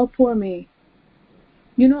 Oh, poor me.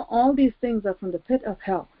 You know, all these things are from the pit of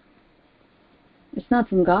hell. It's not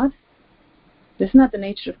from God. This is not the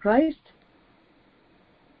nature of Christ.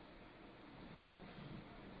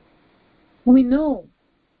 When we know,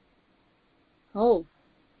 oh,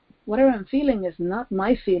 whatever I'm feeling is not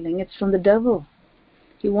my feeling, it's from the devil.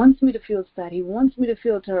 He wants me to feel sad. He wants me to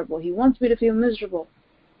feel terrible. He wants me to feel miserable.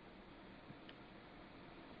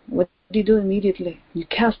 What do you do immediately? You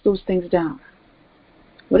cast those things down.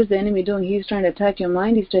 What is the enemy doing? He's trying to attack your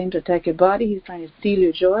mind. He's trying to attack your body. He's trying to steal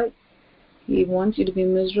your joy. He wants you to be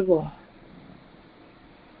miserable.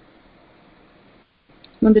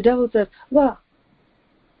 When the devil says, well,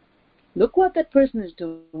 look what that person is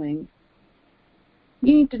doing,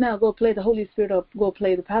 you need to now go play the Holy Spirit or go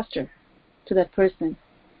play the pastor to that person.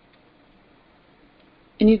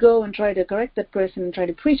 And you go and try to correct that person and try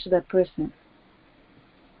to preach to that person.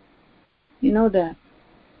 You know that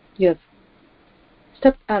you have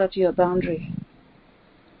stepped out of your boundary.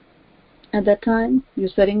 At that time, you're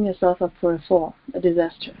setting yourself up for a fall, a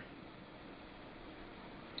disaster.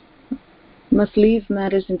 You must leave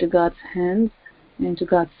matters into God's hands and to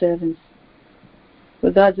God's servants.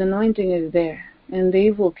 For God's anointing is there, and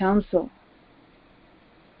they will counsel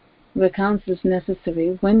where counsel is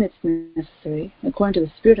necessary, when it's necessary, according to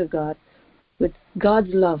the Spirit of God, with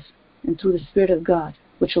God's love and through the Spirit of God,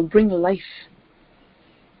 which will bring life.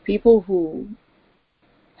 People who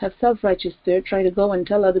have self-righteous spirit try to go and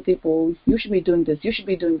tell other people, you should be doing this, you should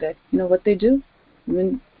be doing that. You know what they do?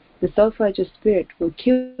 When the self-righteous spirit will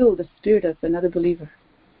kill the spirit of another believer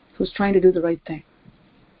who's trying to do the right thing.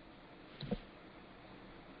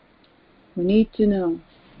 We need to know.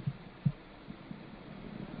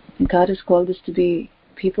 And God has called us to be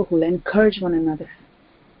people who will encourage one another.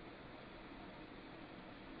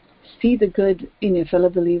 See the good in your fellow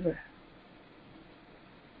believer.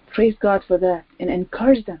 Praise God for that and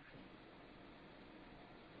encourage them.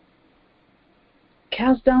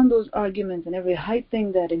 Cast down those arguments and every high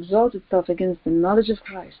thing that exalts itself against the knowledge of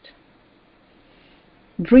Christ.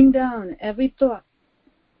 Bring down every thought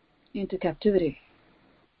into captivity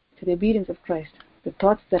to the obedience of Christ, the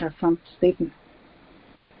thoughts that are from Satan.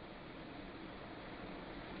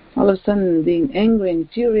 All of a sudden being angry and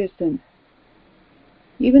furious, and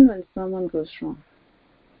even when someone goes wrong,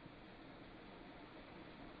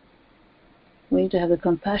 we need to have the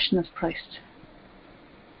compassion of Christ.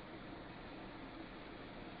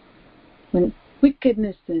 When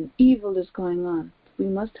wickedness and evil is going on, we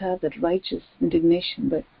must have that righteous indignation,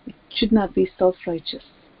 but it should not be self-righteous.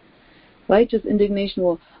 Righteous indignation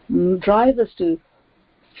will drive us to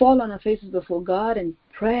fall on our faces before God and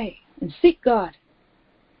pray and seek God.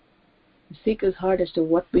 And seek His heart as to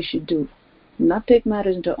what we should do. Not take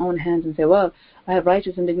matters into our own hands and say, well, I have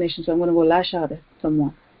righteous indignation, so I'm going to go lash out at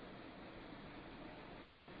someone.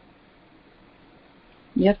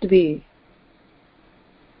 You have to be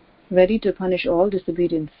ready to punish all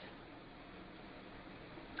disobedience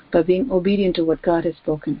by being obedient to what God has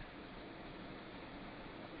spoken.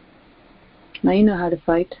 Now you know how to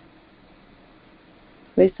fight.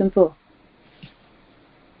 Very simple.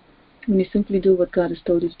 When you simply do what God has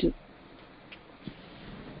told you to do.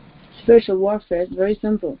 Spiritual warfare is very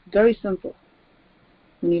simple. Very simple.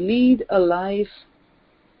 When you lead a life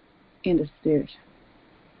in the Spirit.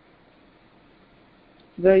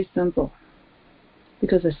 Very simple.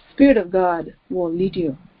 Because the Spirit of God will lead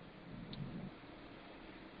you.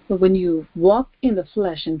 But when you walk in the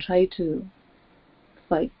flesh and try to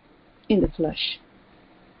fight in the flesh,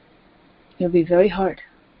 it'll be very hard.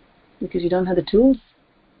 Because you don't have the tools.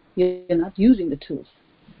 You're not using the tools.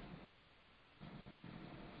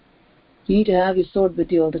 You need to have your sword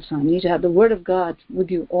with you all the time. You need to have the Word of God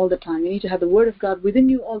with you all the time. You need to have the Word of God within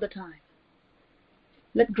you all the time.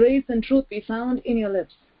 Let grace and truth be found in your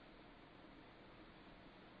lips.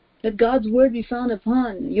 Let God's Word be found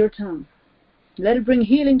upon your tongue. Let it bring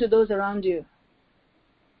healing to those around you.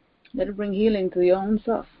 Let it bring healing to your own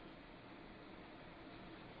self.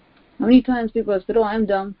 How many times people have said, "Oh, I'm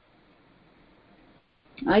dumb.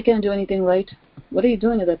 I can't do anything right." What are you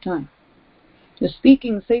doing at that time? You're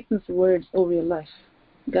speaking Satan's words over your life.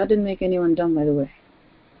 God didn't make anyone dumb, by the way.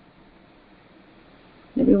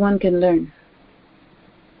 Everyone can learn.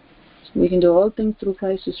 We can do all things through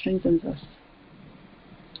Christ who strengthens us.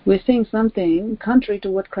 We're saying something contrary to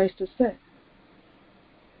what Christ has said.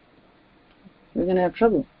 We're going to have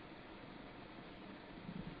trouble.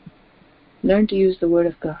 Learn to use the Word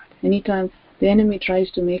of God. Anytime the enemy tries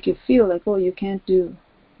to make you feel like, "Oh, you can't do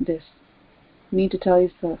this," you need to tell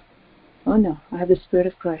yourself, "Oh no, I have the Spirit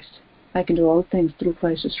of Christ. I can do all things through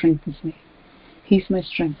Christ who strengthens me. He's my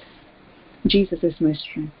strength. Jesus is my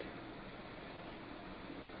strength."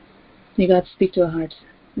 May God speak to our hearts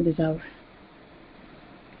in this hour.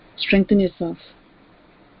 Strengthen yourself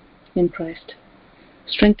in Christ.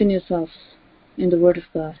 Strengthen yourself in the Word of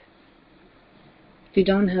God. If you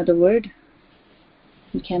don't have the Word,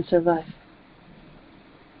 you can't survive.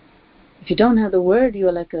 If you don't have the Word, you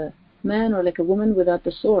are like a man or like a woman without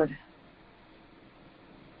the sword.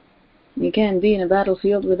 You can't be in a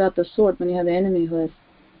battlefield without the sword when you have the enemy who has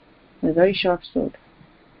a very sharp sword.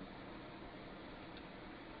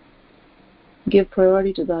 Give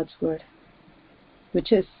priority to God's Word,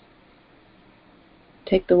 which is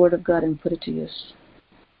take the Word of God and put it to use.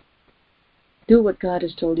 Do what God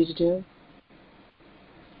has told you to do.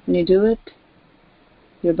 When you do it,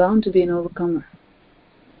 you're bound to be an overcomer.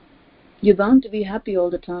 You're bound to be happy all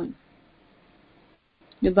the time.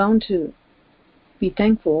 You're bound to be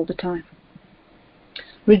thankful all the time.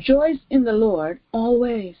 Rejoice in the Lord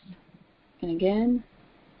always. And again,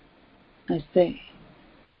 I say,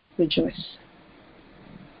 rejoice.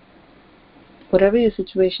 Whatever your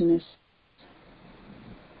situation is,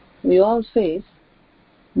 we all face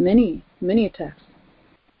many attacks.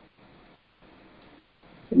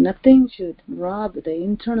 But nothing should rob the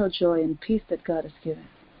internal joy and peace that God has given.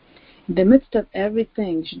 In the midst of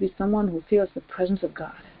everything, you should be someone who feels the presence of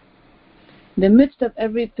God. In the midst of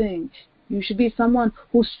everything, you should be someone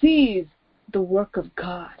who sees the work of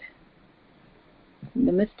God. In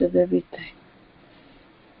the midst of everything.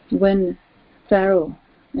 When Pharaoh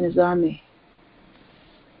and his army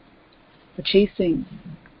were chasing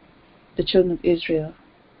the children of Israel,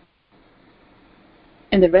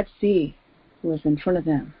 and the Red Sea was in front of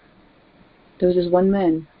them, there was this one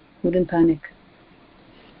man who didn't panic.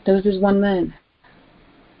 There was this one man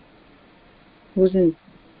who wasn't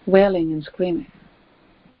wailing and screaming.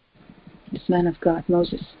 This man of God,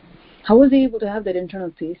 Moses. How was he able to have that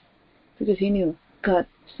internal peace? Because he knew God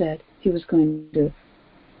said He was going to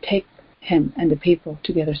take him and the people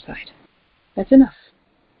to the other side. That's enough.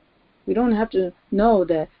 We don't have to know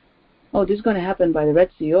that, oh, this is going to happen by the Red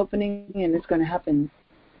Sea opening, and it's going to happen,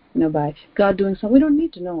 by God doing something. We don't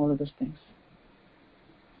need to know all of those things.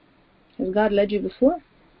 Has God led you before?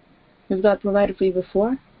 Has God provided for you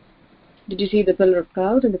before? Did you see the pillar of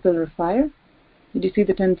cloud and the pillar of fire? Did you see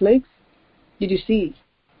the 10 plagues? Did you see?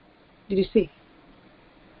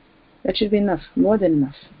 That should be enough, more than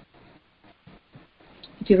enough.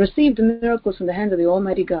 If you received the miracles from the hands of the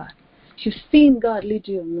Almighty God, if you've seen God lead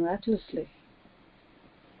you miraculously, it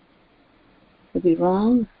would be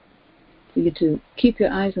wrong for you to keep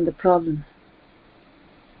your eyes on the problem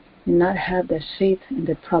and not have that faith in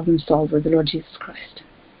the problem solver, the Lord Jesus Christ.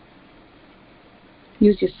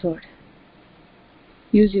 Use your sword.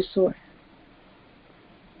 Use your sword.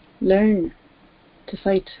 Learn to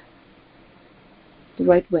fight the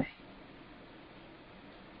right way.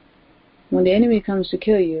 When the enemy comes to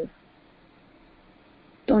kill you,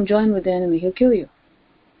 don't join with the enemy. He'll kill you.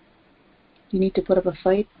 You need to put up a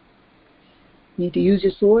fight You need to use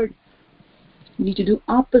your sword. You need to do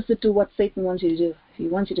opposite to what Satan wants you to do. If he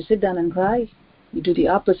wants you to sit down and cry, you do the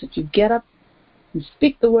opposite. You get up and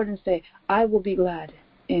speak the word and say, I will be glad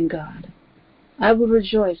in God. I will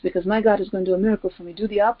rejoice because my God is going to do a miracle for me. Do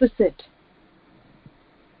the opposite.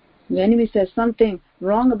 When the enemy says something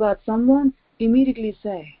wrong about someone, immediately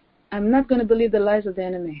say, I'm not going to believe the lies of the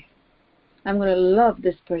enemy. I'm going to love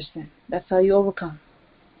this person. That's how you overcome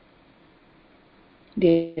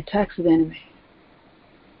the attacks of the enemy.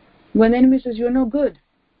 When the enemy says you're no good,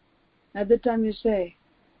 at that time you say,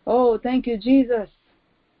 oh, thank you, Jesus,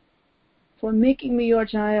 for making me your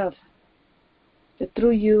child. That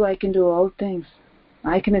through you I can do all things.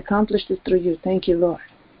 I can accomplish this through you. Thank you, Lord.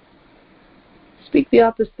 Speak the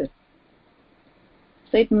opposite.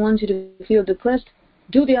 Satan wants you to feel depressed.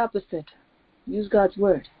 Do the opposite. Use God's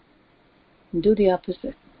word. And do the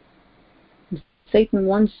opposite. Satan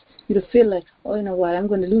wants you to feel like, oh, you know what, I'm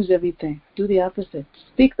going to lose everything. Do the opposite.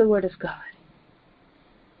 Speak the word of God.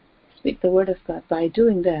 Speak the word of God. By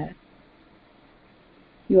doing that,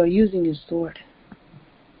 you are using your sword.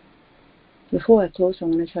 Before I close, I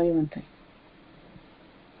want to tell you one thing.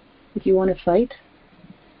 If you want to fight,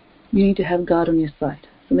 you need to have God on your side.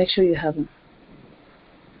 So make sure you have Him.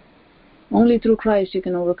 Only through Christ you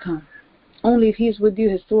can overcome. Only if He's with you,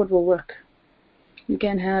 His sword will work. You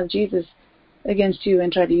can't have Jesus against you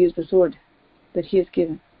and try to use the sword that He has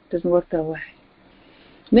given. It doesn't work that way.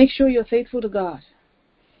 Make sure you're faithful to God.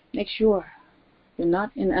 Make sure you're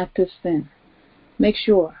not in active sin. Make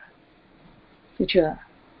sure that you're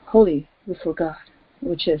holy before God,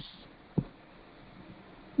 which is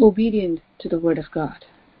obedient to the word of God.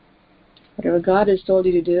 Whatever God has told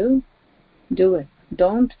you to do, do it.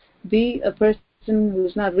 Don't be a person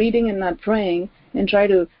who's not reading and not praying and try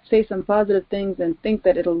to say some positive things and think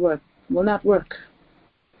that it'll work. It will not work.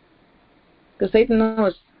 Because Satan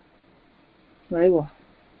knows very well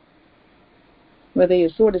whether your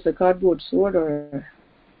sword is a cardboard sword or a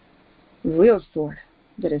real sword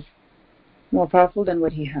that is more powerful than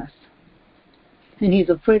what he has. And he's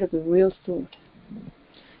afraid of the real sword.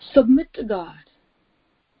 Submit to God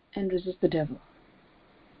and resist the devil.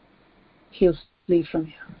 He'll flee from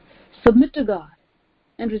you. Submit to God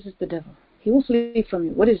and resist the devil. He will flee from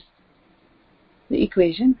you. What is the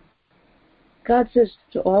equation? God says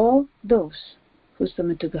to all those who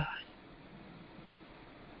submit to God,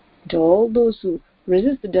 to all those who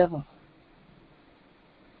resist the devil,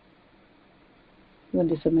 when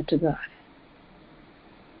they submit to God,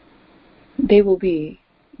 they will be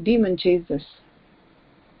demon chasers.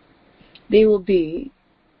 They will be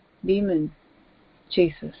demon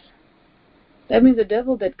chasers. That means the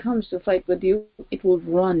devil that comes to fight with you, it will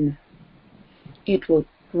run. It will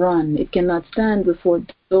run. It cannot stand before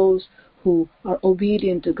those who are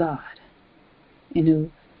obedient to God and who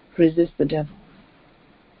resist the devil.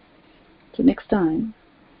 So next time,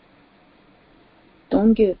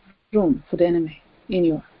 don't give room for the enemy in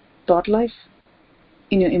your thought life,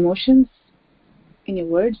 in your emotions, in your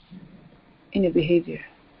words, in your behavior.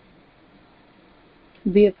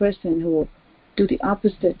 Be a person who will do the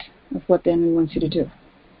opposite of what the enemy wants you to do.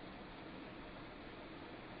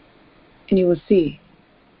 And you will see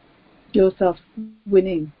yourself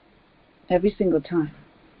winning every single time.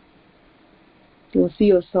 You will see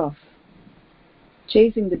yourself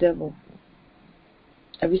chasing the devil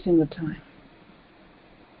every single time.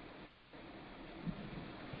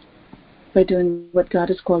 By doing what God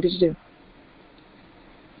has called you to do.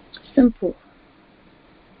 Simple,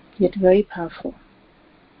 yet very powerful.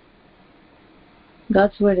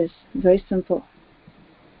 God's word is very simple,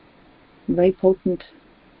 very potent,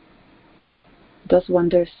 does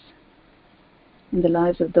wonders in the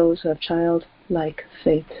lives of those who have childlike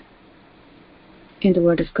faith in the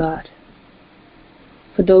word of God.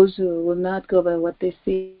 For those who will not go by what they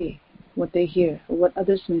see, what they hear, or what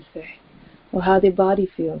others may say, or how their body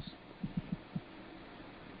feels,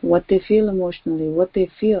 what they feel emotionally, what they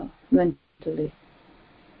feel mentally.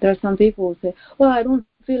 There are some people who say, well, I don't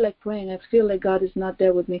feel like praying. I feel like God is not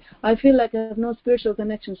there with me. I feel like I have no spiritual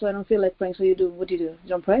connection, so I don't feel like praying. So what do? You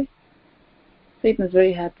don't pray? Satan is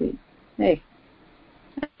very happy. Hey,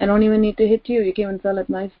 I don't even need to hit you. You came and fell at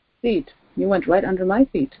my feet. You went right under my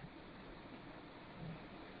feet.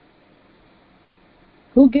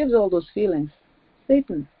 Who gives all those feelings?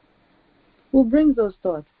 Satan. Who brings those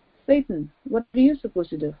thoughts? Satan. What are you supposed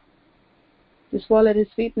to do? Just fall at his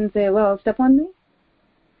feet and say, well, step on me?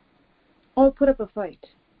 Or put up a fight?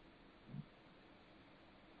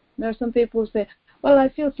 There are some people who say, well, I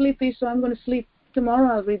feel sleepy, so I'm going to sleep.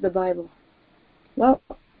 Tomorrow I'll read the Bible. Well,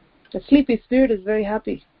 the sleepy spirit is very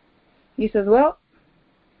happy. He says, well,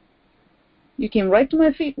 you came right to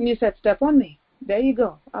my feet and you said, step on me. there you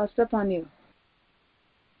go. I'll step on you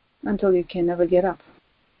until you can never get up.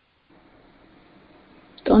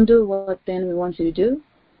 Don't do what the enemy wants you to do.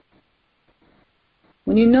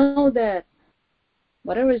 When you know that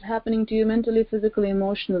whatever is happening to you mentally, physically,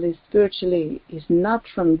 emotionally, spiritually is not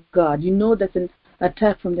from God, you know that's an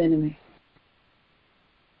attack from the enemy.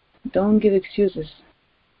 Don't give excuses.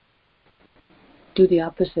 Do the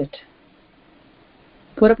opposite.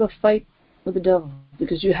 Put up a fight with the devil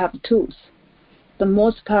because you have the tools, the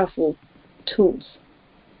most powerful tools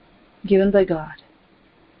given by God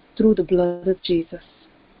through the blood of Jesus.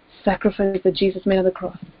 Sacrifice that Jesus made on the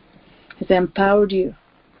cross has empowered you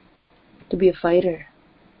to be a fighter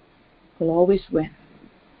who will always win.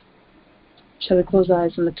 Shall we close our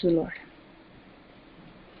eyes and look to the Lord?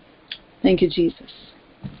 Thank you, Jesus.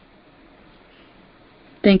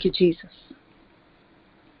 Thank you, Jesus.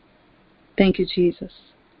 Thank you, Jesus.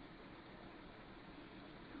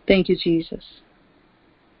 Thank you, Jesus.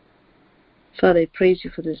 Father, I praise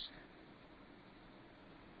you for this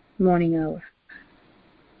morning hour.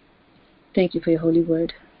 Thank you for your holy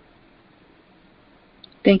word.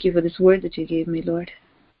 Thank you for this word that you gave me, Lord.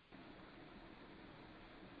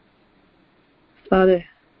 Father,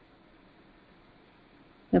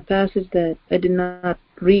 a passage that I did not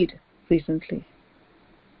read recently,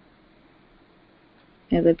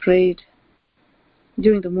 as I prayed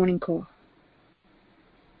during the morning call,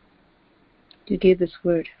 you gave this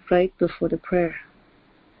word right before the prayer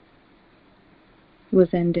was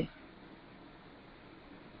ending.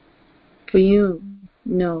 For you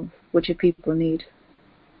know what your people need,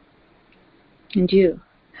 and you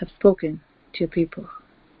have spoken to your people.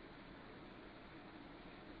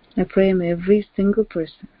 I pray may every single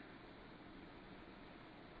person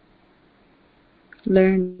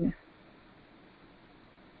learn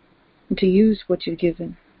to use what you've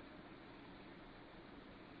given.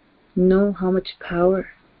 Know how much power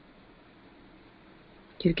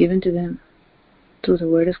you've given to them through the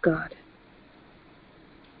word of God,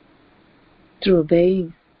 through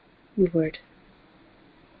obeying your word,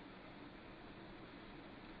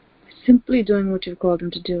 simply doing what you've called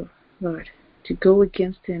them to do, Lord, to go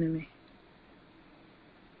against the enemy,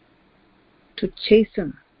 to chase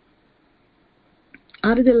them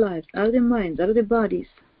out of their lives, out of their minds, out of their bodies.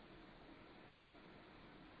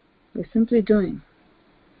 They're simply doing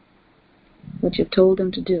what you've told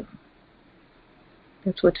them to do.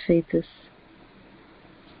 That's what faith is.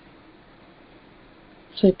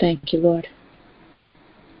 So I thank you, Lord.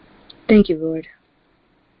 Thank you, Lord.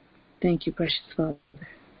 Thank you, precious Father.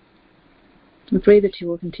 I pray that you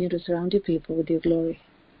will continue to surround your people with your glory.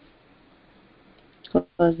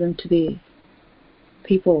 Cause them to be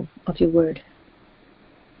people of your word.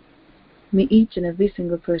 May each and every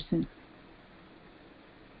single person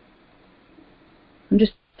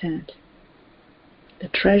understand the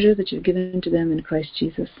treasure that you've given to them in Christ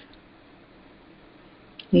Jesus.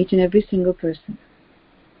 May each and every single person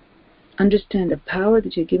understand the power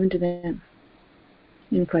that you've given to them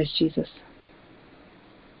in Christ Jesus.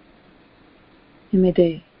 And may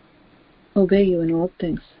they obey you in all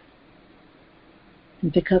things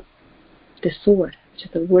and pick up the sword, which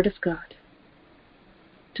is the word of God,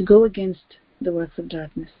 to go against the works of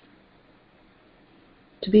darkness,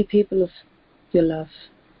 to be people of your love,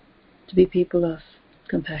 to be people of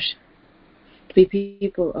compassion, to be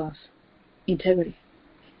people of integrity,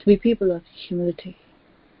 to be people of humility,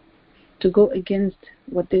 to go against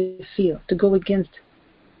what they feel, to go against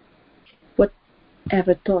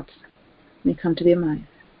whatever thoughts may come to their mind,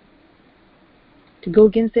 to go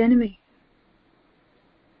against the enemy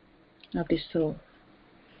of their soul.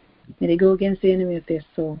 May they go against the enemy of their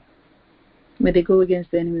soul. May they go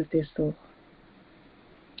against the enemy of their soul.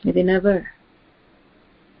 May they never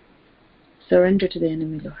surrender to the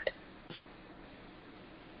enemy, Lord,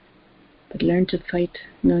 but learn to fight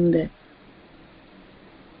knowing that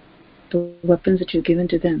the weapons that you've given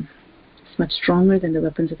to them is much stronger than the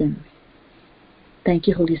weapons of the enemy. Thank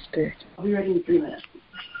you, Holy Spirit. I'll be ready in 3 minutes.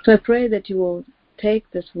 So I pray that you will take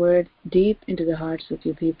this word deep into the hearts of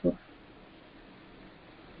your people.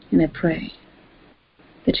 And I pray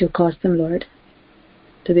that you'll cause them, Lord,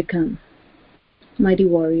 to become mighty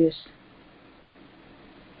warriors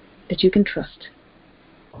that you can trust,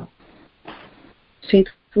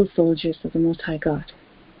 faithful soldiers of the Most High God,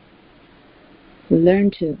 who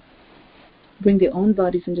learn to bring their own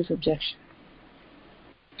bodies into subjection,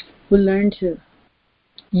 who learn to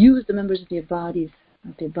use the members of their bodies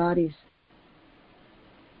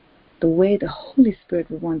the way the Holy Spirit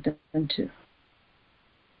would want them to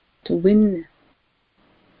win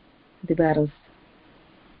the battles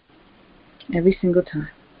every single time.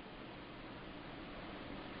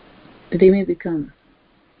 that they may become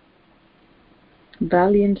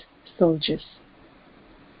valiant soldiers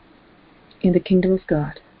in the kingdom of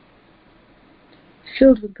God,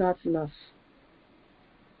 filled with God's love,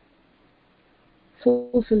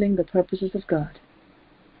 fulfilling the purposes of God,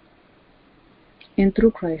 and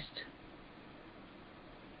through Christ,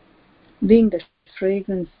 being the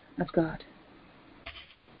fragrance of God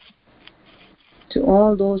to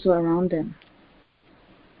all those who are around them,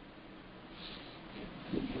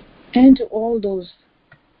 and to all those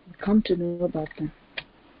who come to know about them.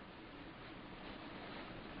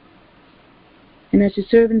 And as your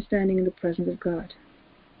servant standing in the presence of God,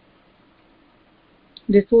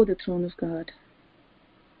 before the throne of God,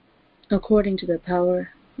 according to the power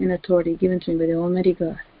and authority given to me by the Almighty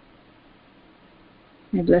God,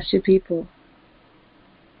 I bless your people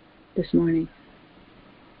this morning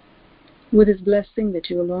with His blessing that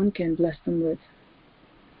you alone can bless them with,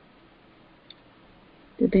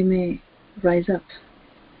 that they may rise up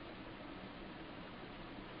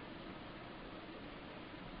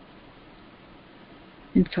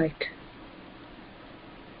and fight,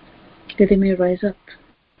 that they may rise up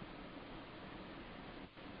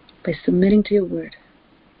by submitting to your word,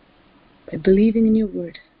 by believing in your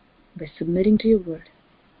word, by submitting to your word,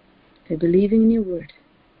 by believing in your word,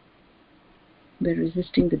 by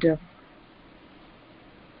resisting the devil.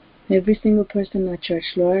 Every single person in our church,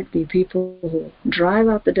 Lord, be people who drive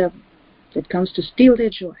out the devil that comes to steal their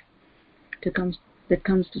joy, that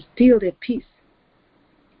comes to steal their peace,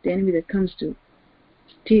 the enemy that comes to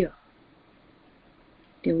steal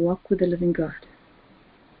their walk with the living God.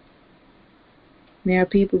 May our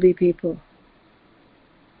people be people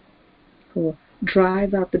who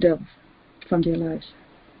drive out the devil from their lives,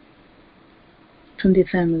 from their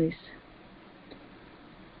families,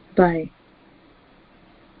 by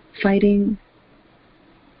fighting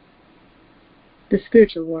the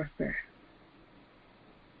spiritual warfare,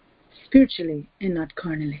 spiritually and not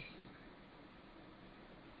carnally.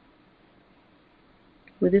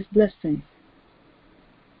 With this blessing,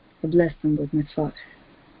 I bless them with my Father.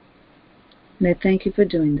 And I thank you for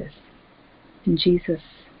doing this. In Jesus'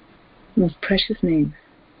 most precious name,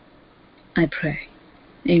 I pray.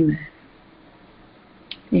 Amen.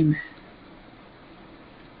 Amen.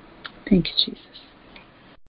 Thank you, Jesus.